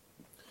cracking.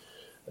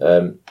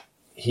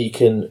 He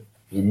can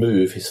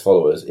remove his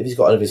followers. If he's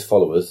got any of his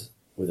followers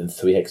within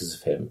 3 hexes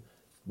of him,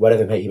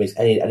 whenever he makes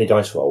any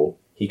dice roll,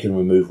 he can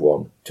remove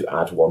 1 to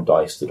add 1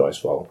 dice to the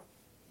dice roll.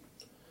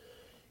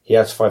 He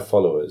has 5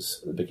 followers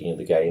at the beginning of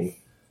the game.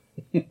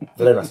 They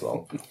don't last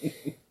long.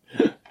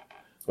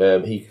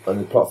 On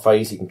the plot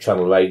phase, he can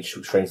channel rage,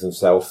 which trains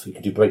himself. He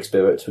can do break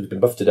spirit, which has been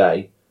buffed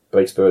today.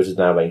 Break spirit is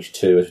now range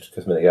 2, as we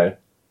discussed a minute ago.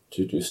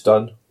 To do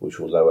stun, which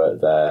will lower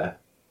their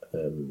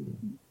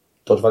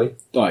dodge value.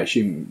 I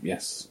assume,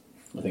 yes.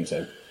 I think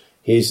so.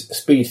 He's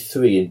speed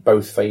 3 in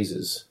both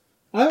phases.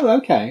 Oh,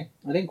 okay.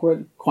 I think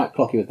we're quite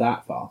clocky with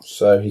that far.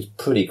 So he's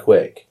pretty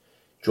quick.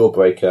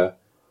 Jawbreaker,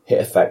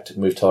 hit effect,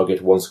 move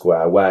target 1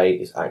 square away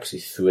is actually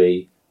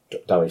 3,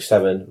 damage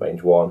 7,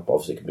 range 1, but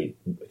obviously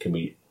it can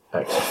be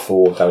actually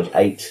 4, damage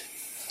 8.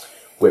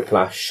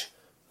 Whiplash,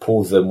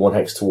 pulls them 1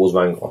 hex towards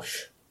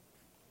Rangosh.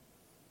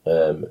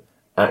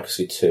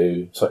 Actually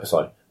 2,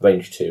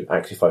 range 2,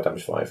 actually 5,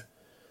 damage 5.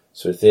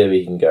 So in theory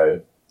he can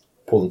go,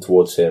 pull them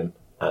towards him,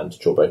 and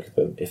jawbreaker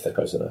them if they're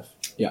close enough.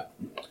 Yeah.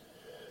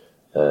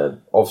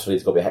 Obviously,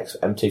 there's got to be a hex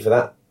empty for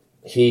that.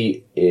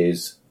 He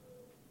is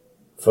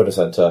front and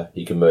centre.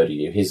 He can murder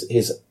you.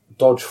 His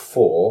dodge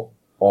 4,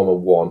 armour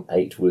 1,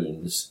 8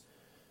 wounds.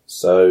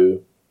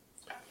 So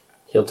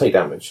he'll take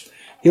damage.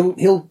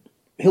 He'll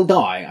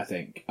die, I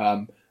think.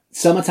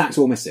 Some attacks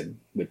will miss him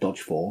with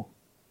dodge 4.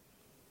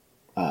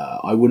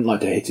 I wouldn't like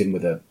to hit him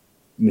with a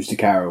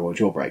Mysticaro or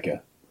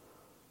Jawbreaker.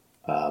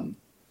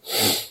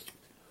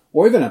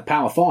 Or even a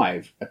power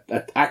 5.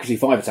 A accuracy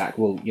 5 attack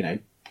will,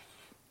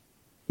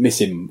 miss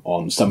him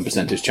on some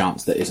percentage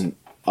chance that isn't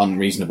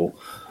unreasonable.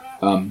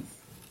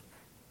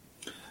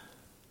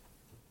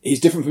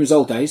 He's different from his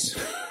old days.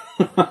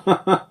 He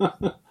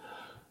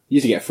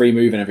used to get a free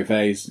move in every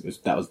phase.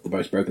 That was the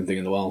most broken thing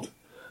in the world.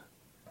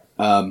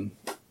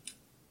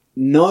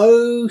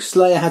 No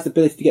Slayer has the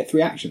ability to get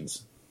 3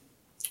 actions.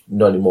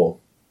 Not anymore.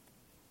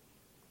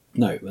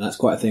 No, and that's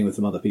quite a thing with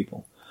some other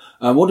people.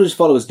 What do his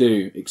followers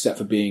do except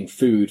for being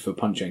food for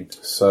punching?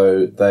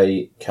 So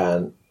they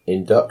can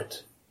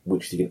induct,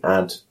 which you can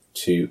add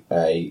to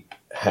a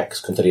hex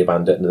containing a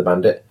bandit, another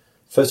bandit.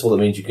 First of all,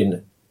 that means you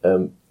can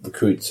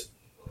recruit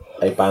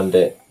a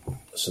bandit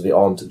so they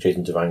aren't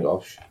adjacent to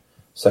Rangosh.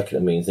 Second,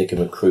 it means they can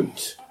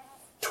recruit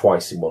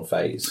twice in one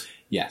phase.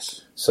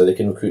 Yes. So they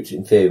can recruit,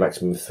 in theory,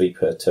 maximum of 3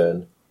 per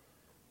turn,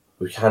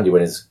 which is handy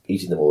when it's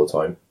eating them all the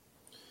time.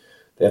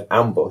 They have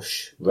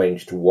ambush,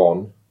 ranged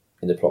 1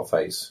 in the plot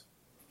phase.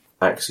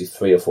 Actually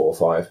 3 or 4 or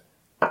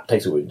 5,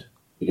 takes a wound.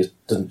 Because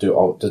doesn't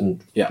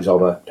use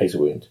armour, takes a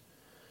wound.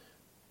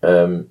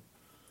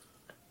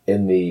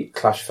 In the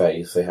clash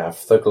phase, they have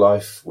Thug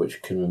Life,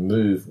 which can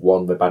remove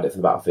 1 red bandit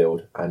from the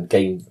battlefield, and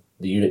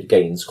the unit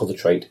gains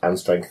concentrate and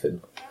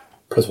strengthen,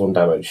 +1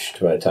 damage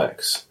to melee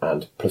attacks,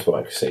 and +1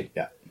 accuracy.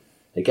 Yeah.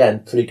 Again,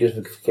 pretty good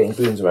for getting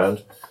wounds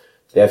around.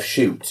 They have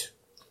Shoot,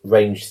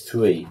 range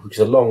 3, which is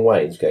a long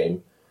way in this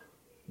game.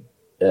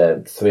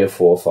 3 or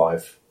 4 or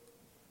 5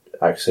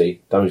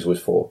 accuracy, damage is always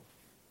 4.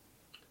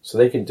 So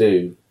they could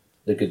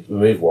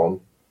remove 1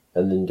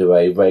 and then do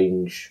a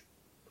range.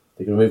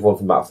 They can remove 1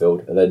 from the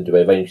battlefield and then do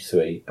a range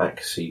 3,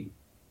 accuracy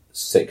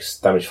 6,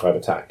 damage 5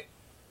 attack.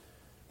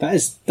 That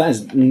is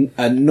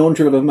a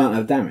non-trivial amount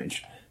of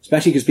damage,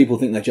 especially because people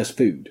think they're just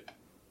food.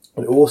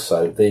 And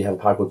also, they have a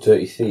power called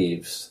Dirty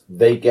Thieves.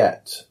 They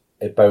get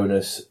a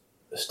bonus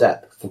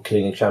step for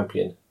killing a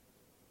champion.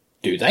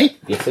 Do they?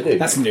 Yes, they do.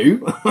 That's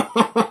new.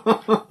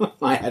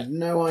 I had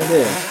no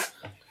idea.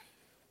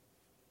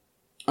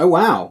 Oh,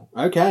 wow.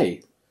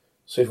 Okay.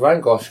 So if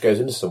Rangosh goes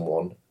into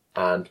someone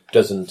and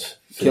doesn't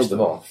finish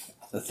them off,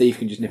 the thief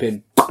can just nip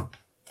in.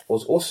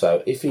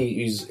 Also, if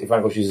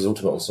Rangosh uses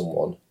ultimate on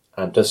someone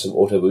and does some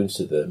auto wounds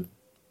to them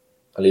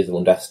and leaves them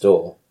on death's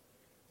door,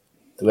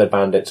 the red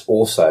bandits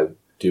also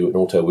do an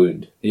auto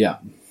wound. Yeah.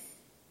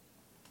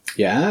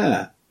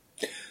 Yeah.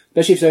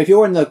 Especially if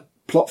you're in the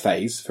plot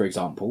phase, for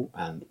example,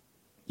 and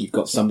you've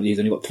got somebody who's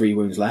only got 3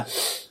 wounds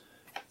left,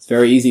 it's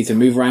very easy to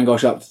move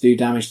Rangosh up to do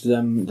damage to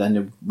them. Then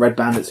the red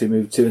bandits who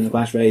move 2 in the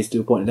clash phase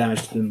do a point of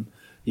damage to them.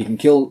 You can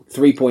kill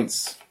 3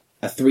 points,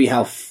 a 3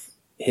 health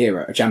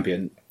hero, a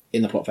champion,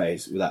 in the plot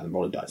phase without them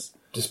rolling dice.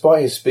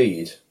 Despite his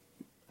speed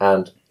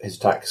and his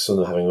attacks, some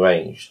of them having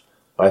range,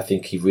 I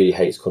think he really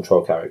hates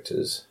control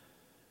characters.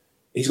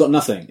 He's got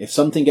nothing. If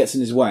something gets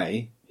in his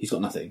way, he's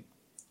got nothing.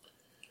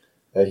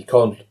 He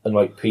can't,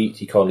 unlike Pete,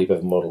 he can't leap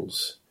over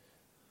models.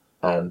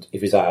 And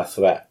if he's at a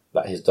threat,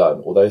 that he's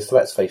done. Although his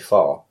threat's very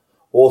far.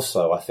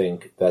 Also, I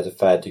think there's a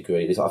fair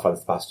degree, at least I find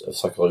the past, of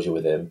psychology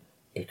with him,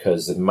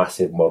 because the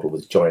massive model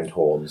with giant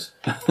horns,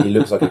 he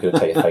looks like he's going to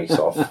take a face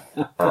off.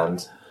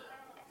 And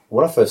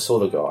when I first saw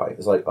the guy,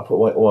 it's like I put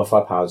all my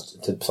firepower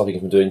to stopping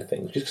him from doing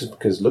things, just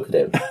because look at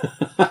him.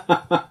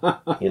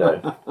 You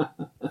know.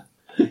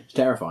 It's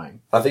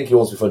terrifying. I think he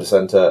wants to be front and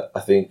centre.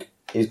 I think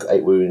he's got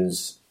 8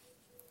 wounds.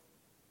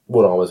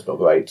 1 armour's not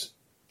great.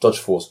 Dodge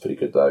force pretty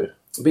good though.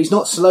 But he's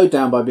not slowed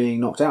down by being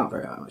knocked out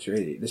very much,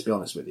 really. Let's be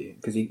honest with you,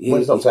 because when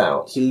he's knocked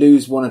out, he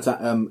lose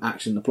 1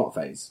 action in the plot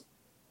phase.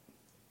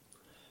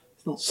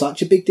 It's not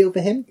such a big deal for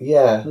him.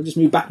 Yeah, he'll just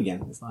move back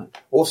again. It's like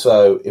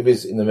also if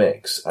he's in the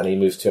mix and he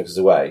moves 2 axes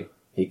away,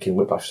 he can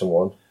whiplash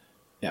someone.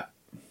 Yeah.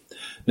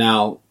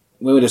 Now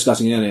we were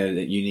discussing earlier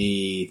that you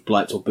need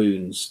Blights or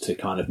Boons to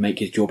kind of make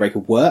his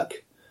Jawbreaker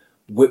work.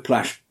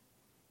 Whiplash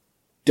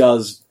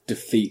does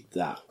defeat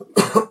that,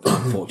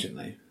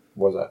 unfortunately.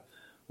 What's that?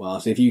 Well,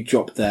 so if you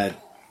drop their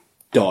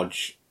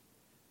dodge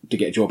to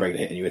get a Jawbreaker to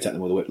hit and you attack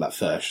them with a whiplash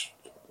first,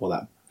 well,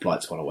 that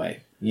Blight's gone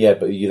away. Yeah,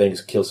 but you then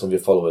just kill some of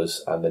your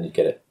followers and then you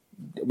get it.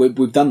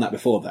 We've done that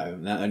before, though,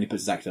 and that only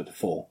puts his action up to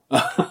 4.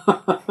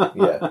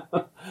 Yeah.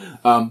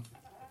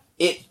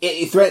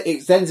 It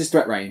extends his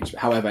threat range.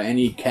 However,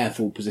 any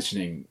careful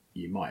positioning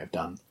you might have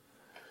done.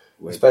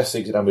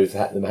 Especially to now move the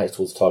hex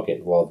towards the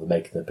target rather than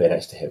making them appear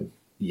next to him.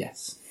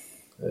 Yes.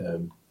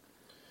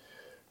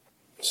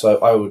 So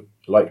I would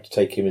like to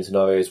take him in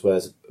scenarios where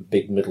there's a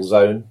big middle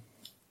zone.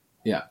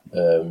 Yeah.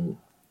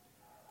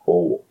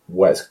 Or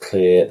where it's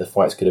clear the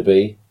fight's going to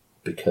be,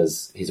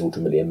 because he's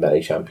ultimately a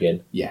melee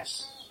champion.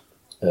 Yes.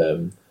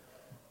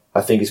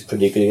 I think it's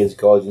pretty good against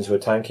Guardians who are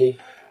tanky.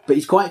 But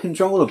he's quite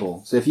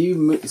controllable. So if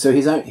you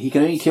he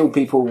can only kill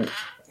people,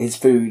 his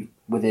food,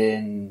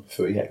 within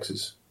 3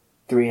 hexes.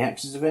 3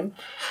 hexes of him.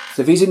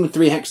 So if he's in with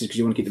 3 hexes because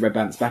you want to keep the red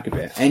bandits back a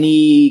bit,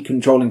 any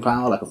controlling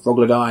power like a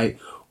Froglodyte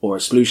or a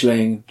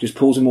Sluishling just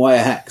pulls him away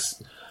a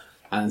hex,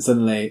 and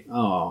suddenly,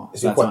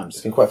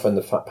 it's been quite fun in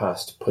the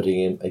past putting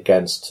him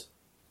against,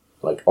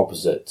 like,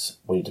 opposite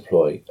when you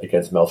deploy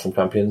against Maelstrom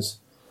champions,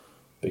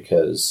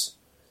 because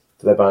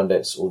the red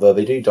bandits, although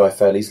they do die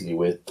fairly easily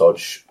with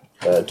dodge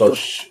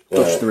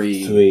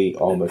 3,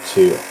 armour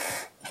 2,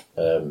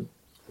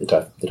 they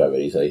die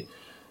really easily.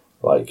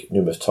 Like,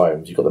 numerous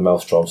times, you've got the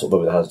Maelstrom sort of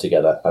rubbing their hands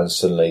together, and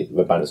suddenly the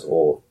red bandits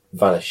all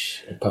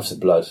vanish in puffs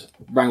of blood.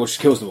 Rangosh just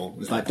kills them all.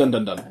 It's like, dun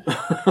dun dun.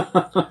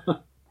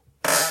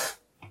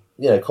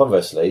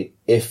 Conversely,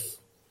 if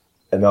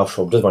a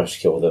Maelstrom does manage to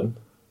kill them,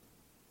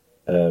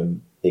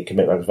 it can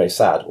make Rangosh very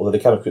sad, although they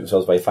can recruit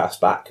themselves very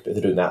fast back, but if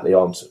they're doing that, they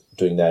aren't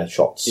doing their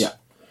shots. Yeah.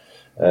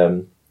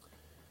 And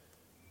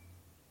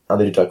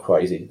they do go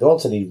crazy. There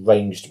aren't any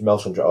ranged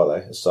Maelstrom, are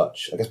they, as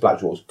such? I guess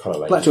Blackjaw's kind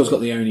of ranged. Blackjaw's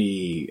got the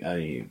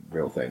only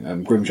real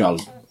thing.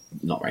 Grimshard's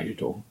not ranged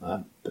at all.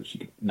 But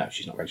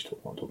she's not ranged at all,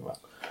 what I'm talking about.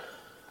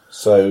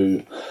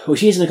 So... Well,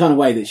 she is in the kind of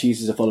way that she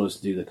uses her followers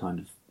to do the kind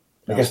of...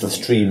 I guess the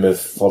stream of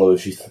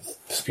followers she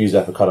spews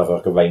up a kind of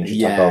like a ranged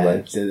attack,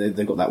 aren't they? So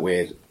they've got that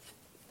weird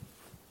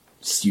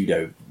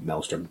pseudo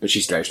Maelstrom, but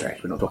she's very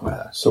strange. We're not talking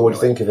about her. So what do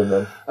you think of him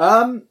then?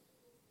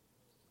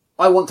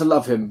 I want to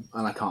love him,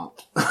 and I can't.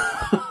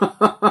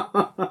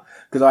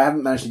 Because I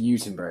haven't managed to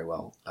use him very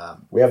well.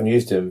 We haven't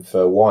used him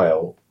for a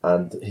while,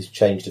 and he's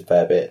changed a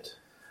fair bit.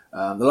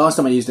 The last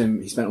time I used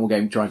him, he spent all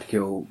game trying to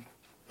kill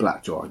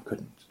Blackjaw and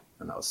couldn't,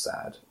 and that was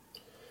sad.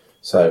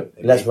 So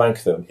let's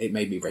rank them. It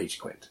made me rage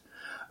quit.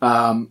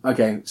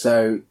 Okay,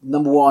 so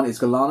number 1 is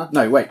Galana.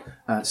 No, wait,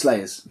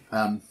 Slayers.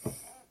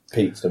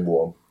 Pete's number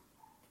 1.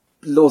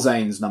 Lord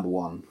Zane's number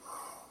 1.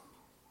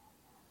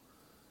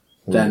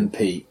 Then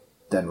Pete.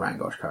 Then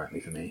Rangosh currently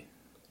for me.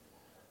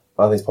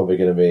 I think it's probably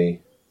going to be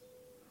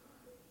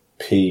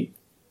Pete,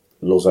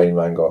 Lozane,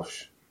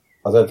 Rangosh.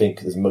 I don't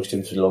think there's much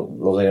difference between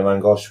Lozane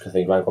and Rangosh, because I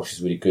think Rangosh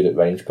is really good at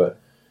range, but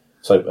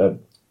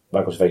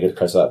Rangosh is very good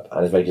close up,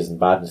 and his range isn't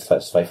bad, and his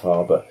threat's very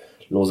far, but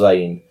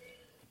Lozane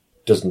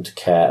doesn't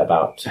care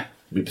about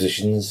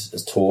repositions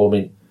at all. I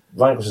mean,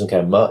 Rangosh doesn't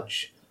care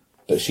much,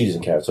 but she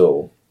doesn't care at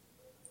all.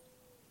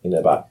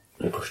 About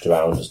being pushed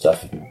around and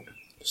stuff, and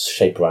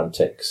shape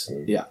antics.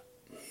 And yeah.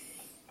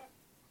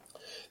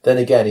 Then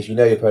again, if you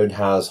know your opponent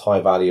has high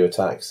value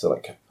attacks, so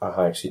like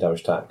high XP damage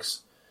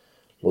attacks,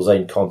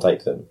 Lozane can't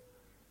take them.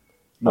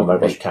 And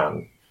Rangosh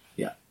can.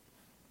 Yeah.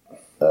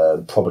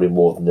 Probably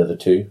more than the other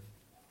two.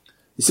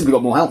 He's simply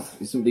got more health.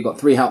 He's simply got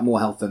 3 more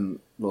health than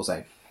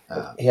Lozane.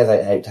 He has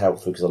 8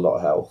 health because a lot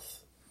of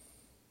health.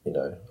 A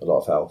lot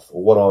of health.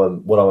 One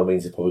armor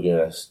means he's probably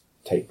going to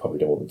take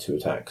probably more than 2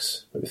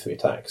 attacks, maybe 3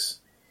 attacks.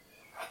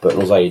 But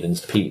Lozane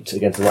and Pete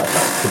against the right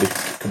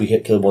attack could be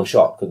killed in one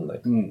shot, couldn't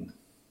they? And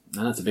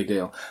that's a big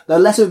deal. Though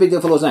less of a big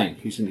deal for Lozane,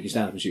 who simply can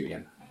stand up and shoot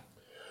again.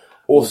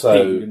 Also,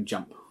 Pete, you can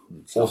jump.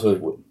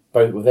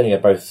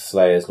 Both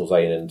Slayers,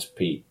 Lozane and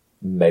Pete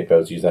may be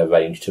able to use their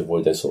range to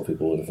avoid those sort of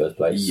people in the first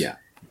place. Yeah.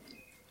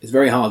 It's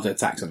very hard to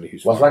attack somebody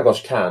who's... Whilst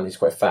Rangosh can, he's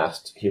quite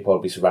fast. He'll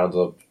probably be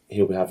surrounded.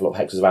 He'll have a lot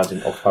of hexes around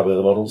him, occupied with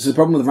other models. So the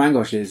problem with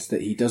Rangosh is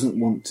that he doesn't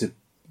want to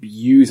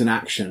use an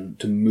action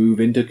to move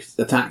in to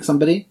attack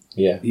somebody.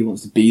 Yeah. He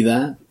wants to be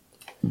there.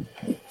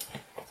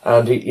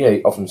 And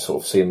you often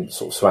sort of see him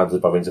sort of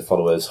surrounded by rings of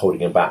followers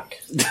holding him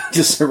back.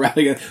 Just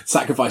surrounding him,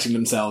 sacrificing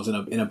themselves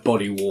in a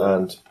body war.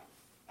 And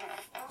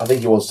I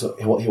think he wants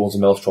a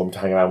Maelstrom to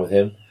hang around with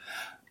him.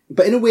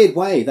 But in a weird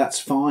way, that's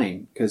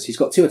fine, because he's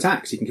got 2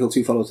 attacks. He can kill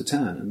 2 followers a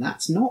turn, and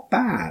that's not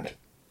bad.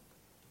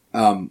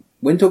 When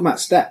talking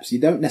about steps, you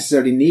don't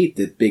necessarily need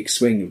the big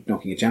swing of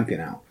knocking a champion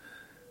out.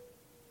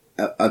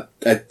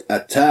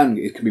 A turn,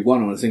 it can be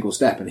won on a single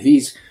step, and if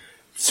he's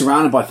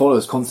surrounded by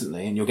followers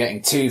constantly, and you're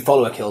getting 2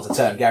 follower kills a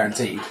turn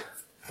guaranteed,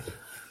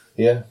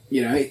 yeah,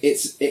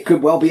 it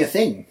could well be a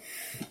thing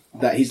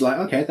that he's like,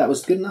 okay, that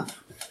was good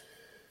enough.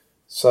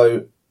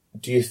 So,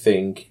 do you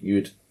think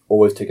you'd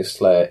always take a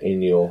Slayer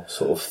in your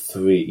sort of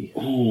 3?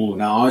 Ooh,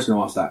 now I was going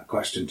to ask that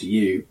question to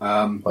you.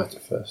 Right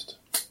at first.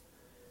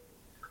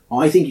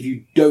 I think if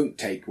you don't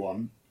take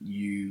one,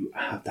 you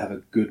have to have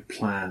a good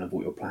plan of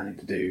what you're planning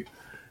to do.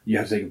 You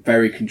have to take a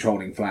very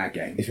controlling flag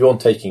game. If you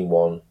aren't taking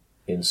one,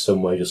 in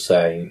some way just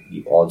saying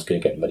you aren't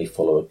going to get many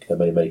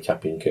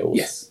champion kills.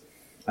 Yes,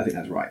 I think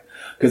that's right.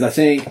 Because I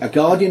think a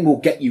Guardian will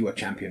get you a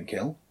champion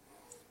kill.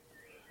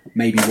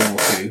 Maybe 1 or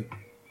 2.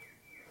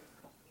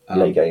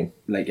 Late game.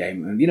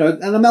 And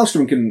and a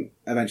Maelstrom can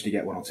eventually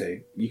get 1 or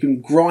 2. You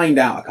can grind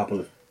out a couple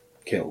of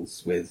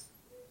kills with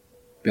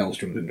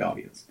Maelstroms and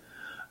Guardians.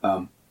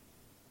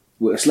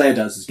 What a Slayer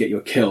does is get you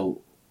a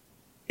kill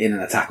in an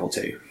attack or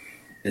 2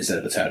 instead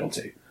of a turn or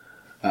 2.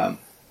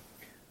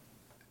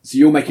 So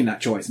you're making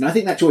that choice, and I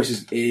think that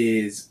choice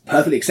is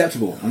perfectly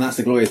acceptable. And that's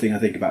the glorious thing I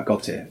think about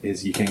Godtear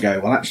is you can go,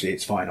 well, actually,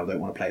 it's fine. I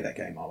don't want to play that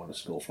game. I want to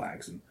score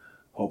flags and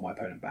hold my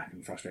opponent back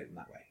and frustrate them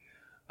that way.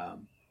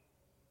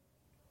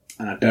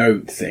 And I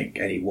don't think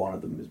any one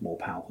of them is more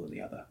powerful than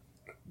the other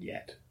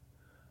yet.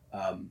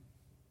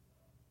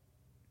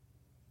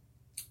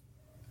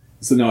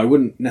 So no, I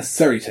wouldn't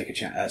necessarily take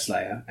a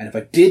Slayer. And if I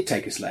did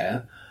take a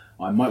Slayer,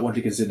 I might want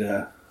to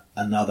consider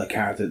another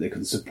character that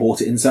can support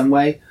it in some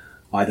way,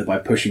 either by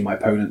pushing my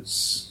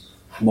opponent's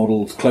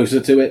models closer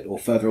to it or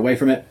further away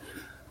from it.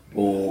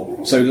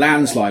 So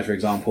Landslide, for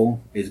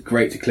example, is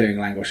great to clearing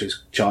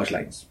Langosh's charge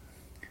lanes.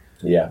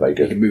 Yeah, very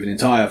good. He can move an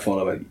entire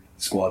follower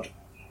squad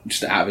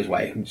just out of his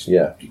way. That's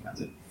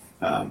it.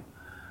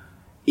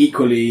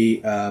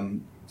 Equally,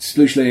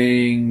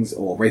 Splooshling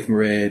or Wraith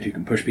Marid, who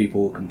can push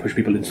people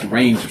into the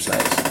range of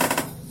Slayers.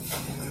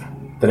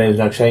 The name's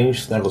now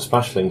changed. They're called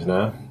Splashlings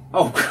now.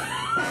 Oh,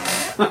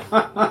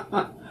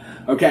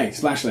 okay,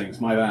 Splashlings,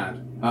 my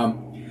bad.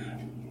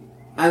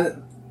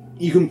 And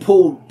you can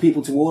pull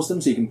people towards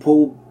them, so you can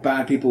pull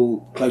bad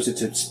people closer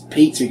to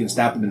Pete, so you can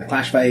stab them in the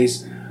clash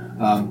phase,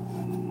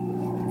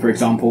 for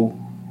example.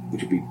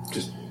 which would be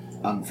just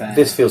unfair.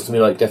 This feels to me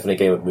like definitely a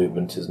game of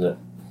movement, isn't it?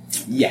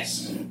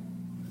 Yes.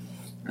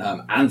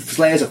 And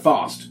Slayers are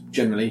fast,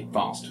 generally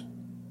fast.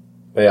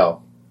 They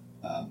are.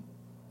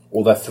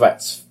 All their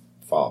threats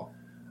far.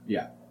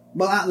 Yeah.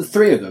 Well, out of the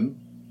three of them,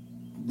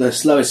 the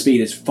slowest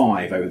speed is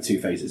 5 over 2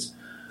 phases.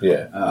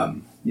 Yeah.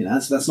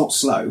 That's not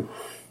slow.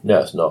 No,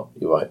 it's not.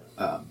 You're right.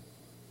 Am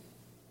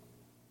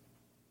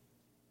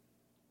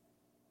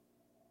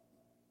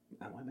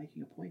I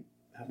making a point?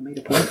 Have I made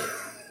a point?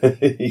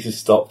 You should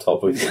stop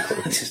topic.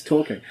 Just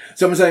talking.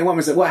 So I'm saying,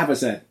 what have I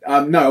said?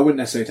 No, I wouldn't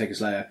necessarily take a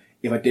Slayer.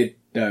 If I did,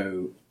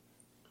 though,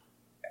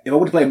 if I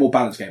want to play a more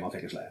balanced game, I'll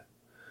take a Slayer.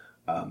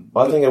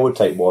 I think I would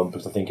take one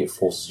because I think it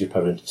forces your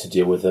opponent to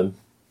deal with them,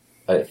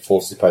 and it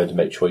forces the opponent to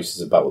make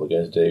choices about what they're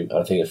going to do. And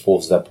I think it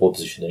forces their poor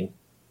positioning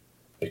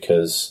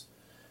because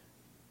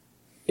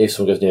if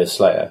someone goes near a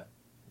Slayer,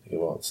 they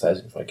go, "Well, it says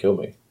if I kill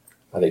me,"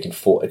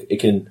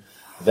 and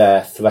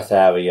their threat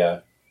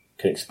area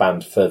can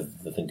expand further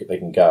than they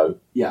can go.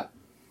 Yeah,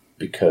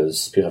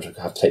 because people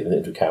have to take them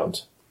into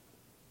account.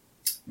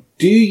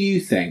 Do you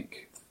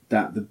think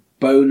that the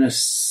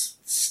bonus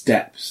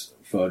steps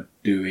for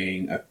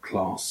doing a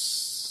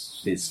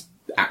class's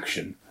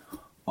action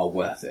are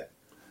worth it?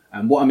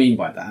 And what I mean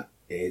by that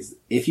is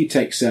if you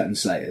take certain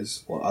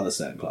Slayers or other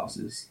certain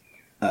classes,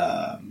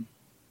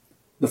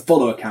 the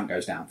follower count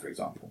goes down, for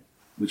example,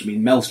 which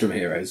means Maelstrom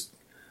heroes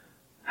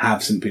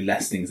have simply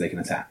less things they can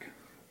attack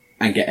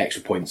and get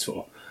extra points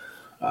for.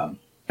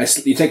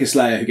 You take a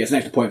Slayer who gets an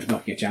extra point for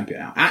knocking a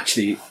champion out.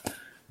 Actually,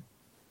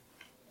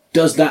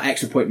 does that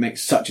extra point make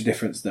such a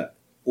difference that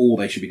all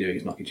they should be doing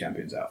is knocking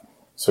champions out?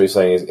 So you're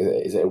saying,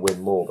 is it a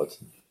win more? But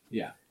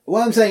yeah.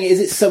 What I'm saying is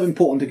it so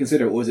important to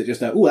consider, or is it just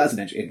that's an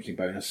interesting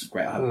bonus?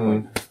 Great, I'll have a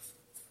point.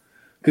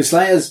 Because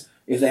Slayers,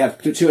 if they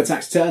have 2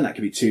 attacks a turn, that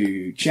could be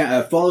 2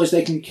 followers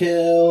they can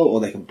kill, or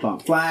they can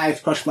plant flags,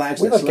 crush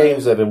flags. We've had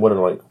games that have been winning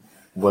like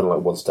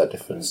 1 step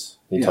difference.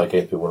 The entire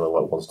game's been winning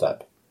like 1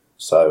 step.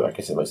 So I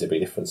guess it makes a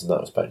big difference in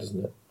that respect,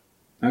 doesn't it?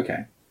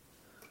 Okay.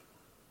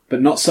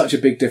 But not such a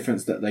big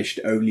difference that they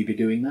should only be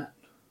doing that?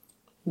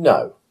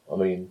 No. I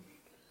mean,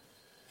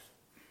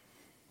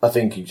 I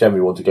think you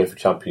generally want to go for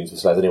champions for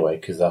Slayers anyway,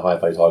 because they're high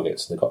value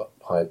targets and they've got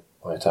high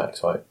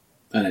attacks, right?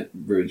 And it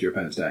ruins your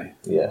opponent's day.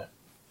 Yeah.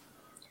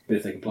 But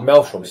if they can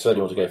Maelstrom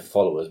certainly want to go for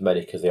followers,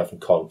 mainly because they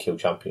often can't kill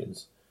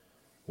champions.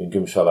 I mean,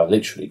 Gumshala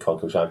literally can't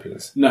kill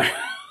champions. No.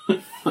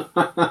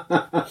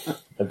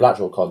 And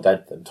Blackjaw can't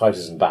dent them.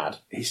 Titus isn't bad.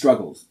 He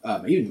struggles.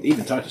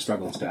 Even Titus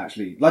struggles to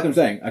actually... Like I'm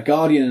saying, a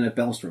Guardian and a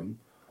Maelstrom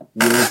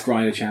will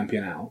grind a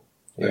champion out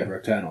over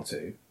a turn or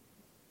 2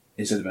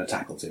 instead of an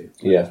attack or 2.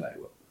 Yeah.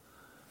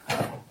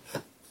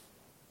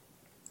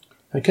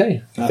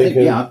 Okay. I think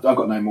I've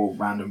got no more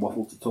random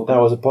waffle to talk about.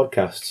 That was a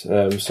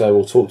podcast. So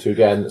we'll talk to you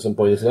again at some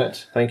point, isn't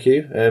it? Thank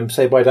you.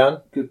 Say bye,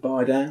 Dan.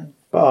 Goodbye, Dan.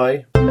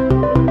 Bye.